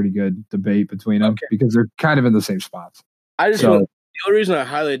this is a pretty good debate between them because they're kind of in the same spots. The only reason I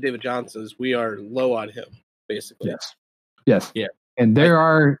highlighted David Johnson is we are low on him, basically. Yes. Yeah. And there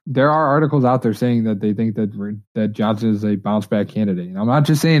are articles out there saying that they think that Johnson is a bounce back candidate. And I'm not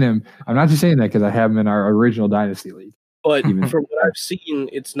just saying that because I have him in our original dynasty league. But from what I've seen,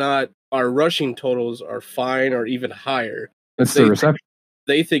 it's not our rushing totals are fine or even higher. That's the reception.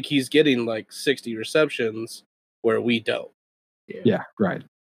 They think he's getting like 60 receptions where we don't. Yeah, right.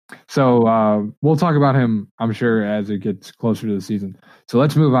 So we'll talk about him, I'm sure, as it gets closer to the season. So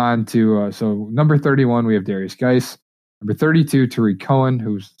let's move on to number 31, we have Darius Geis. Number 32, Tariq Cohen,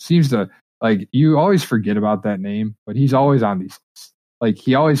 who seems to, like, you always forget about that name, but he's always on these lists. Like,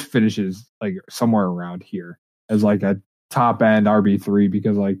 he always finishes, like, somewhere around here as, like, a top-end RB3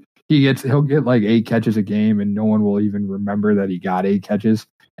 because, like, he'll get, like, 8 catches a game and no one will even remember that he got 8 catches.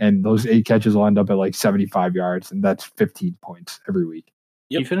 And those 8 catches will end up at, like, 75 yards, and that's 15 points every week.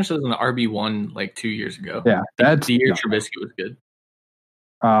 Yep. He finished as an RB1 like 2 years ago. Yeah, the year Trubisky was good.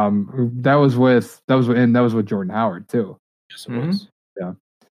 That was with Jordan Howard too. Yes, it was. Yeah.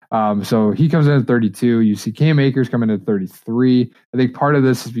 So he comes in at 32. You see Cam Akers coming in at 33. I think part of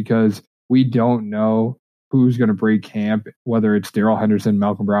this is because we don't know who's going to break camp, whether it's Darrell Henderson,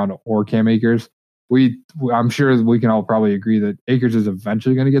 Malcolm Brown, or Cam Akers. I'm sure we can all probably agree that Akers is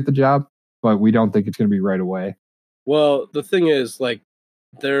eventually going to get the job, but we don't think it's going to be right away. Well, the thing is, like,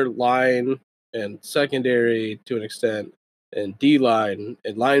 their line and secondary to an extent and D-line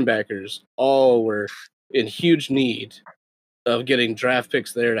and linebackers all were in huge need of getting draft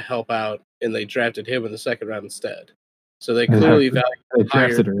picks there to help out, and they drafted him in the second round instead. So they clearly valued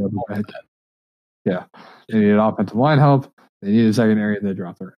higher. Yeah, they needed offensive line help. They needed a secondary, and they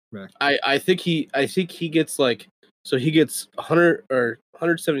dropped her back. I think he gets he gets 100 or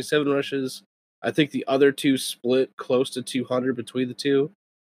 177 rushes. I think the other two split close to 200 between the two.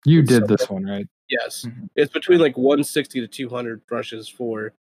 You did this one, right? Yes. Mm-hmm. It's between like 160 to 200 rushes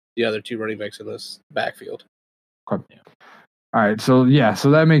for the other two running backs in this backfield. Okay. Yeah. All right. So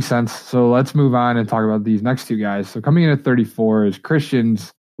that makes sense. So let's move on and talk about these next two guys. So coming in at 34 is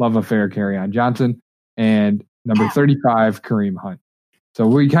Christian's love affair, Kerryon Johnson, and number 35, Kareem Hunt. So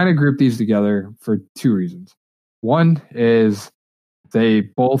we kind of group these together for 2 reasons. One is they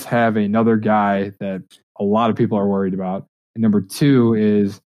both have another guy that a lot of people are worried about. And number 2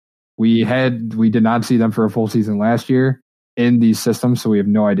 is we did not see them for a full season last year in these systems, so we have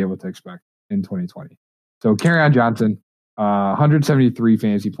no idea what to expect in 2020. So Kerryon Johnson, 173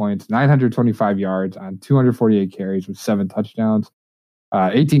 fantasy points, 925 yards on 248 carries with 7 touchdowns,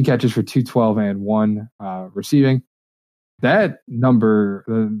 18 catches for 212 and 1 receiving. That number,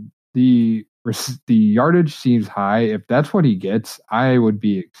 the yardage seems high. If that's what he gets, I would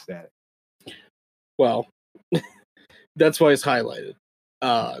be ecstatic. Well, that's why it's highlighted.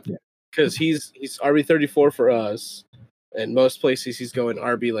 Because he's RB 34 for us, and most places he's going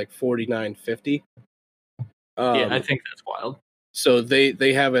RB like 49, 50. Yeah, I think that's wild. So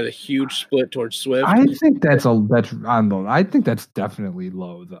they have a huge split towards Swift. I think that's on low. I think that's definitely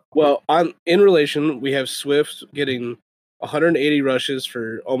low though. Well, in relation, we have Swift getting 180 rushes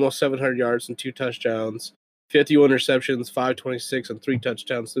for almost 700 yards and 2 touchdowns, 51 receptions, 526, and 3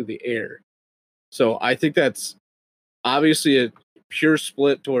 touchdowns through the air. So I think that's obviously a pure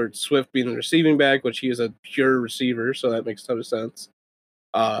split towards Swift being the receiving back, which he is a pure receiver, so that makes a ton of sense.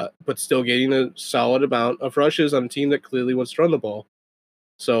 But still getting a solid amount of rushes on a team that clearly wants to run the ball.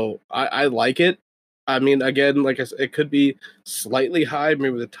 So I like it. I mean, again, like I said, it could be slightly high.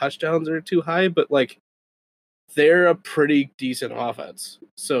 Maybe the touchdowns are too high, but like they're a pretty decent offense.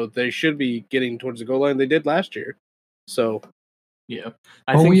 So they should be getting towards the goal line. They did last year. So yeah,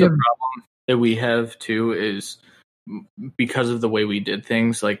 I think the problem that we have too is because of the way we did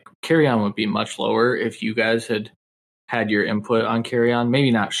things, like Kerryon would be much lower if you guys had your input on Kerryon.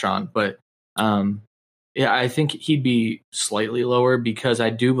 Maybe not Sean, but yeah, I think he'd be slightly lower because I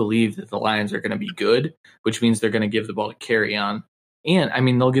do believe that the Lions are going to be good, which means they're going to give the ball to Kerryon. And I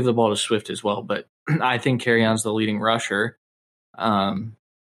mean, they'll give the ball to Swift as well, but I think Kerryon's the leading rusher.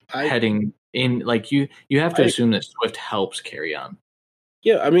 Heading in, like you have to assume that Swift helps Kerryon.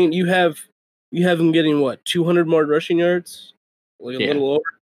 Yeah, I mean, you have him getting what, 200 more rushing yards, like a little over.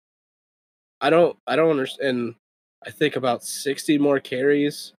 I don't understand. I think about 60 more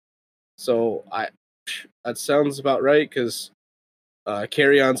carries. So that sounds about right because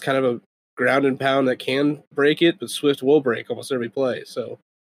Kerryon's kind of a ground and pound that can break it, but Swift will break almost every play. So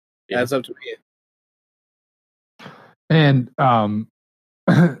adds up to me. And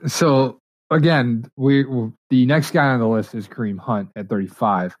so again, the next guy on the list is Kareem Hunt at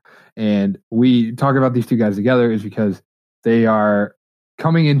 35, and we talk about these two guys together is because they are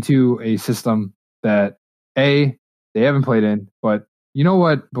coming into a system that they haven't played in, but you know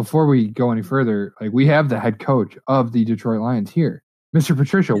what? Before we go any further, like we have the head coach of the Detroit Lions here, Mr.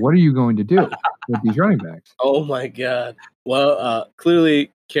 Patricia. What are you going to do with these running backs? Oh my God! Well,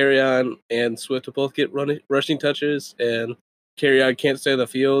 clearly Kerryon and Swift will both get rushing touches, and Kerryon can't stay on the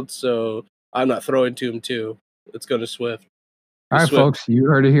field, so I'm not throwing to him too. Let's go to Swift. All right, folks, you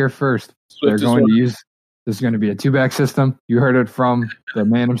heard it here first. They're going to use this is going to be a two-back system. You heard it from the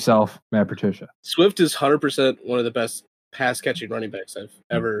man himself, Matt Patricia. Swift is 100% one of the best pass-catching running backs I've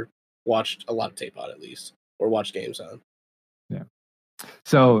ever watched a lot of tape on, at least, or watched games on. Yeah.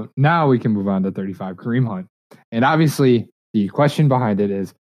 So now we can move on to 35, Kareem Hunt. And obviously, the question behind it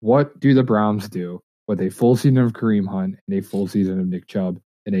is, what do the Browns do with a full season of Kareem Hunt and a full season of Nick Chubb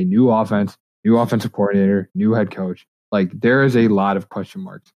and a new offense, new offensive coordinator, new head coach? Like, there is a lot of question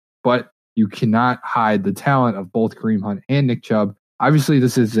marks. But you cannot hide the talent of both Kareem Hunt and Nick Chubb. Obviously,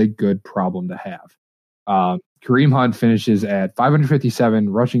 this is a good problem to have. Kareem Hunt finishes at 557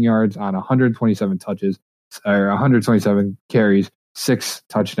 rushing yards on 127 touches, or 127 carries, 6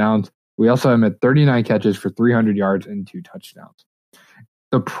 touchdowns. We also have him at 39 catches for 300 yards and 2 touchdowns.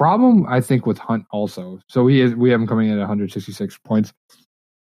 The problem, I think, with Hunt also, so we have him coming in at 166 points,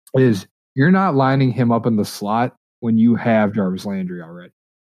 is you're not lining him up in the slot when you have Jarvis Landry already.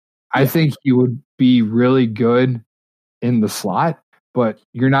 I think he would be really good in the slot, but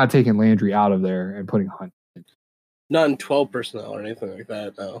you're not taking Landry out of there and putting Hunt in. Not in 12 personnel or anything like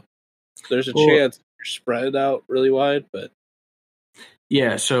that, no. There's a chance you're spread out really wide, but...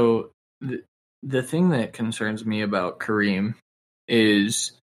 Yeah, so the thing that concerns me about Kareem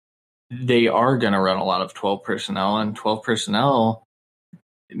is they are going to run a lot of 12 personnel, and 12 personnel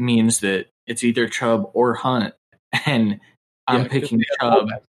means that it's either Chubb or Hunt, and I'm picking Chubb.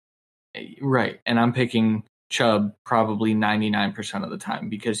 Right, and I'm picking Chubb probably 99% of the time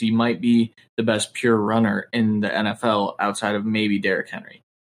because he might be the best pure runner in the NFL outside of maybe Derrick Henry.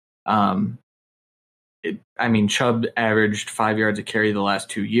 Chubb averaged 5 yards a carry the last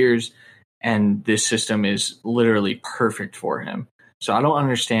 2 years, and this system is literally perfect for him. So I don't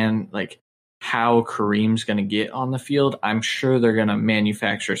understand like how Kareem's going to get on the field. I'm sure they're going to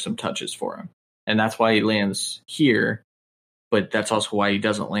manufacture some touches for him, and that's why he lands here. But that's also why he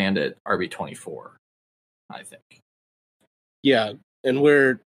doesn't land at RB24, I think. Yeah, and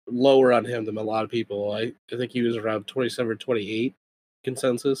we're lower on him than a lot of people. I think he was around 27 or 28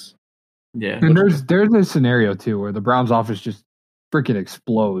 consensus. Yeah. And there's a scenario, too, where the Browns offense just freaking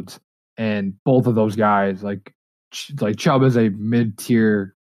explodes. And both of those guys, like Chubb is a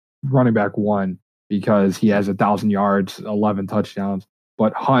mid-tier running back 1 because he has 1,000 yards, 11 touchdowns.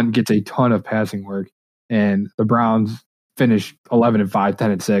 But Hunt gets a ton of passing work. And the Browns finish 11-5,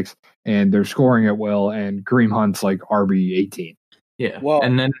 10-6, and they're scoring at will, and Kareem Hunt's like RB18. Yeah, well,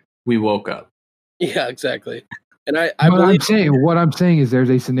 and then we woke up. Yeah, exactly. And I believe what I'm saying is there's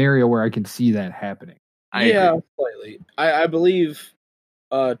a scenario where I can see that happening. Slightly. I believe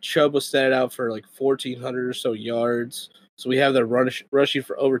Chubb was statted out for like 1,400 or so yards, so we have the rushing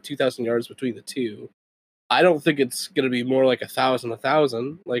for over 2,000 yards between the two. I don't think it's going to be more like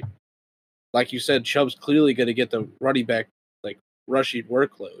 1,000. Like you said, Chubb's clearly going to get the running back like rushing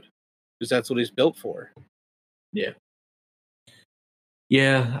workload because that's what he's built for.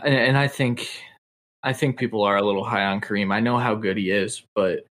 Yeah, and I think people are a little high on Kareem. I know how good he is,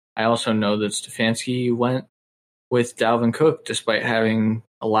 but I also know that Stefanski went with Dalvin Cook despite having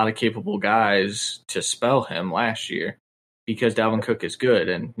a lot of capable guys to spell him last year because Dalvin Cook is good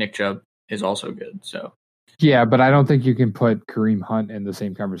and Nick Chubb is also good. So. Yeah, but I don't think you can put Kareem Hunt in the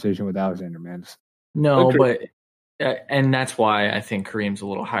same conversation with Alexander Mattison. No, but and that's why I think Kareem's a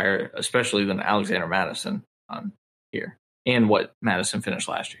little higher, especially than Alexander Mattison on here and what Madison finished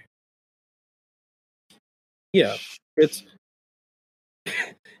last year. Yeah, it's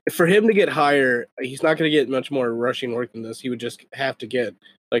for him to get higher, he's not going to get much more rushing work than this. He would just have to get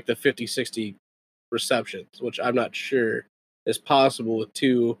like the 50, 60 receptions, which I'm not sure is possible with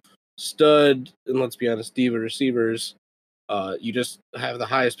two stud, and let's be honest, diva receivers. You just have the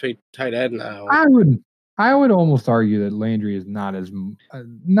highest paid tight end now. I would almost argue that Landry is not as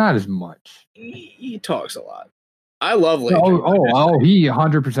much. He talks a lot. I love Landry. He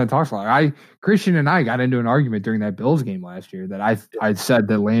 100% talks a lot. Christian and I got into an argument during that Bills game last year that I said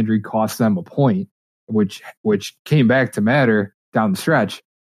that Landry cost them a point, which came back to matter down the stretch.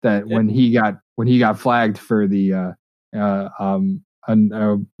 That when he got flagged for the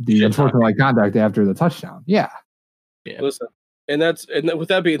unsportsmanlike conduct after the touchdown. Yeah. Listen, and with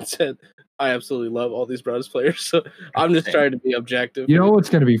that being said, I absolutely love all these Browns players. So I'm just trying to be objective. You know what's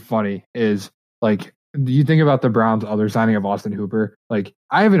going to be funny is like. Do you think about the Browns' other signing of Austin Hooper? Like,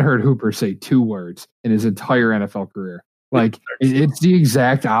 I haven't heard Hooper say 2 words in his entire NFL career. Like, it's the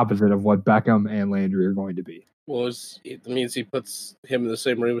exact opposite of what Beckham and Landry are going to be. Well, it means he puts him in the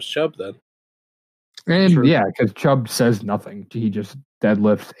same room as Chubb then. And sure. Yeah, because Chubb says nothing. He just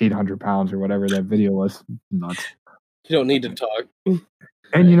deadlifts 800 pounds or whatever that video was. Nuts. You don't need to talk.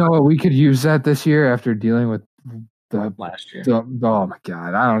 And you know what? We could use that this year after dealing with the last year. Oh my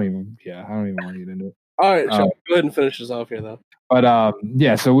God. I don't even want to get into it. All right, Sean, go ahead and finish this off here, though. But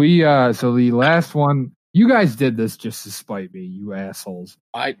so the last one, you guys did this just to spite me, you assholes.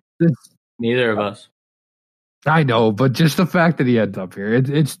 Neither of us. I know, but just the fact that he ends up here,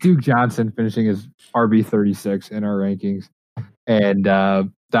 it's Duke Johnson finishing his RB 36 in our rankings, and I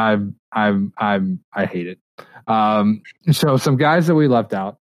hate it. So some guys that we left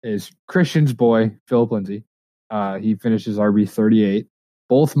out is Christian's boy Philip Lindsay. He finishes RB 38.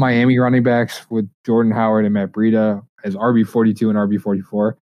 Both Miami running backs with Jordan Howard and Matt Breida as RB 42 and RB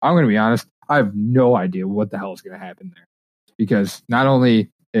 44. I'm going to be honest, I have no idea what the hell is going to happen there, because not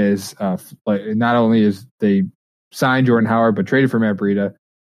only is they signed Jordan Howard but traded for Matt Breida.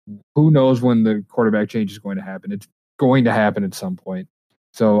 Who knows when the quarterback change is going to happen? It's going to happen at some point.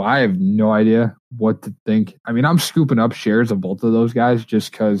 So I have no idea what to think. I mean, I'm scooping up shares of both of those guys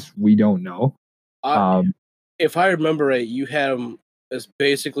just because we don't know. If I remember right, you had them as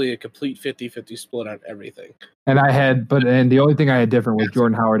basically a complete 50-50 split on everything. And the only thing I had different was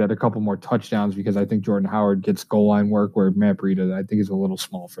Jordan Howard had a couple more touchdowns, because I think Jordan Howard gets goal line work where Matt Breida, I think, is a little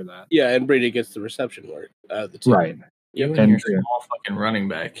small for that. Yeah, and Breida gets the reception work out of the team. Right. You and your small fucking running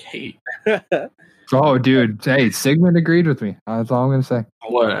back hate. Oh, dude. Hey, Sigmund agreed with me. That's all I'm going to say.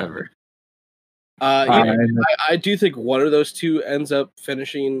 Whatever. I do think one of those two ends up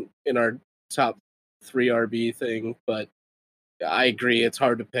finishing in our top 3 RB thing, but I agree it's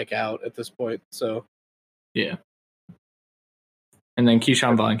hard to pick out at this point. So, yeah. And then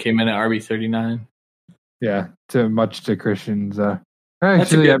Keyshawn Vaughn came in at RB 39. Yeah, much to Christian's.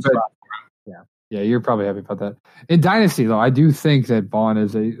 Actually, yeah, you're probably happy about that. In Dynasty, though, I do think that Vaughn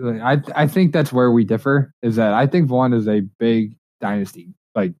is I think that's where we differ. Is that I think Vaughn is a big Dynasty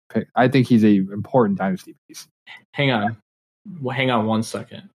pick. I think he's a important Dynasty piece. Hang on 1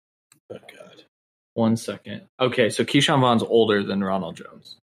 second. Oh God. 1 second. Okay, so Keyshawn Vaughn's older than Ronald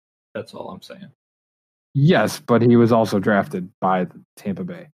Jones. That's all I'm saying. Yes, but he was also drafted by Tampa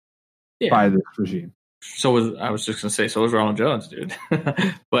Bay, by this regime. I was just going to say, so was Ronald Jones, dude.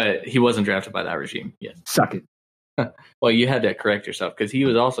 But he wasn't drafted by that regime. Yes. Suck it. Well, you had to correct yourself because he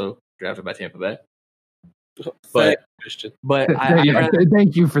was also drafted by Tampa Bay. Thank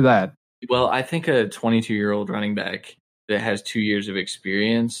you for that. Well, I think a 22-year-old running back that has 2 years of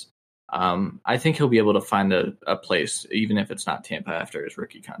experience, I think he'll be able to find a place, even if it's not Tampa after his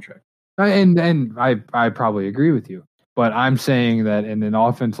rookie contract. And I probably agree with you. But I'm saying that in an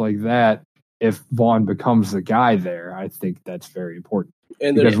offense like that, if Vaughn becomes the guy there, I think that's very important.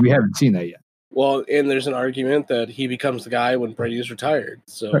 Because we haven't seen that yet. Well, and there's an argument that he becomes the guy when Brady's retired.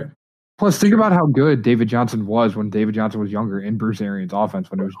 So, right. Plus, think about how good David Johnson was when David Johnson was younger in Bruce Arians' offense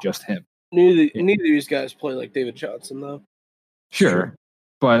when it was just him. Neither of these guys play like David Johnson, though. Sure.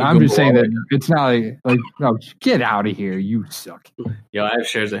 But I'm just saying that it's not like no, get out of here. You suck. Yo, I have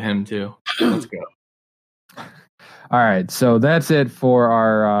shares of him, too. Let's go. All right, so that's it for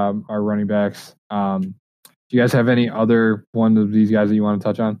our running backs. Do you guys have any other one of these guys that you want to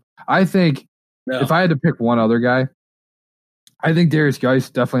touch on? I think if I had to pick one other guy, I think Darius Geis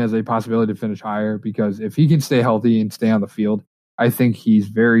definitely has a possibility to finish higher, because if he can stay healthy and stay on the field, I think he's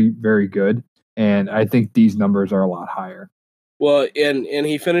very, very good, and I think these numbers are a lot higher. Well, and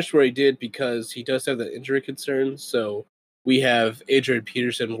he finished where he did because he does have that injury concern, so we have Adrian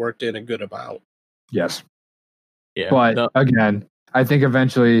Peterson worked in a good amount. Yes. Yeah, But again, I think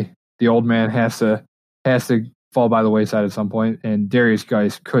eventually the old man has to fall by the wayside at some point, and Darius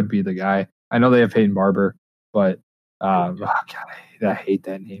Geis could be the guy. I know they have Peyton Barber, but God, I hate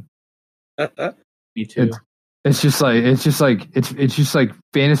that name. me too. It's just like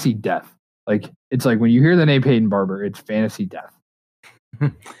fantasy death. Like it's like when you hear the name Peyton Barber, it's fantasy death.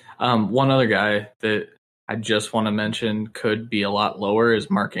 One other guy that I just want to mention could be a lot lower is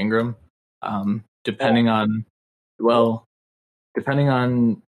Mark Ingram. Depending on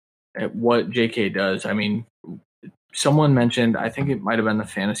what JK does. I mean, someone mentioned, I think it might have been the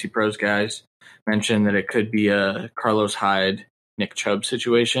Fantasy Pros guys, mentioned that it could be a Carlos Hyde, Nick Chubb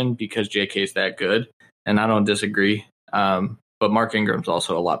situation because JK is that good, and I don't disagree. But Mark Ingram's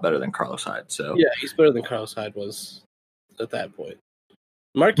also a lot better than Carlos Hyde. So yeah, he's better than Carlos Hyde was at that point.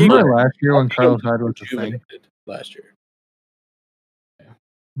 Mark Ingram last year when Carlos Hyde was a thing. Last year.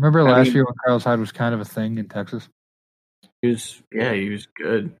 Remember last year when Carlos Hyde was kind of a thing in Texas? He was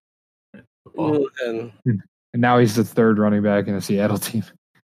good. And now he's the third running back in the Seattle team.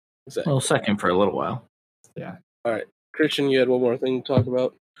 Exactly. Well, second for a little while. Yeah. All right. Christian, you had one more thing to talk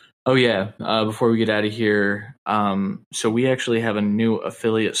about? Oh, yeah. Before we get out of here, so we actually have a new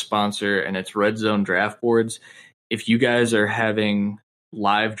affiliate sponsor, and it's Red Zone Draft Boards. If you guys are having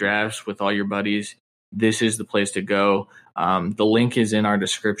live drafts with all your buddies, this is the place to go. The link is in our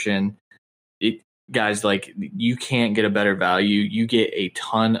description. Guys, like, you can't get a better value. You get a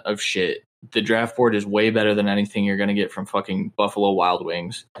ton of shit. The draft board is way better than anything you're going to get from fucking Buffalo Wild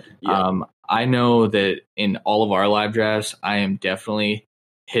Wings. Yeah. I know that in all of our live drafts, I am definitely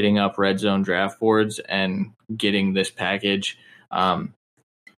hitting up Red Zone Draft Boards and getting this package.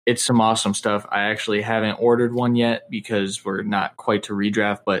 It's some awesome stuff. I actually haven't ordered one yet because we're not quite to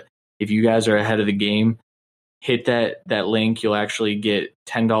redraft, but if you guys are ahead of the game, hit that link. You'll actually get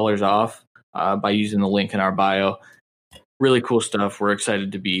 $10 off by using the link in our bio. Really cool stuff. We're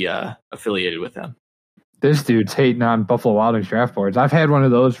excited to be affiliated with them. This dude's hating on Buffalo Wild Wings draft boards. I've had one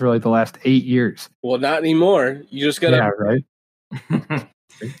of those for like the last 8 years. Well, not anymore. You just gotta right.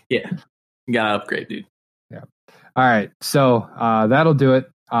 Yeah, you gotta upgrade, dude. Yeah. All right, so that'll do it.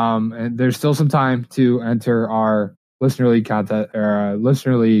 And there's still some time to enter our listener league contest or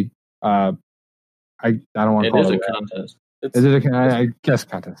listener league. I don't want to call it a contest. Is it I guess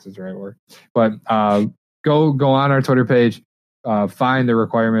contest is the right word. But go on our Twitter page, find the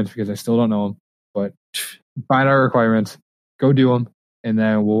requirements because I still don't know them. But find our requirements, go do them, and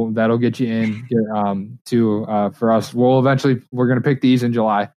then that'll get you in for us. We're going to pick these in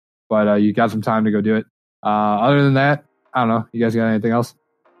July, but you got some time to go do it. Other than that, I don't know. You guys got anything else?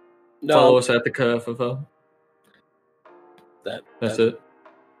 No. Follow us at the KFFO. That's it.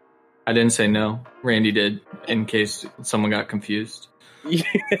 I didn't say no. Randy did, in case someone got confused. All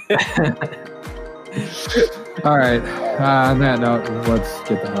right. On that note, let's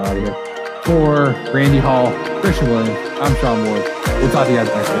get the hell out of here. For Randy Hall, Christian Williams, I'm Sean Ward. We'll talk to you guys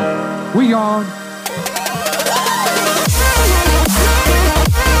next week. We gone.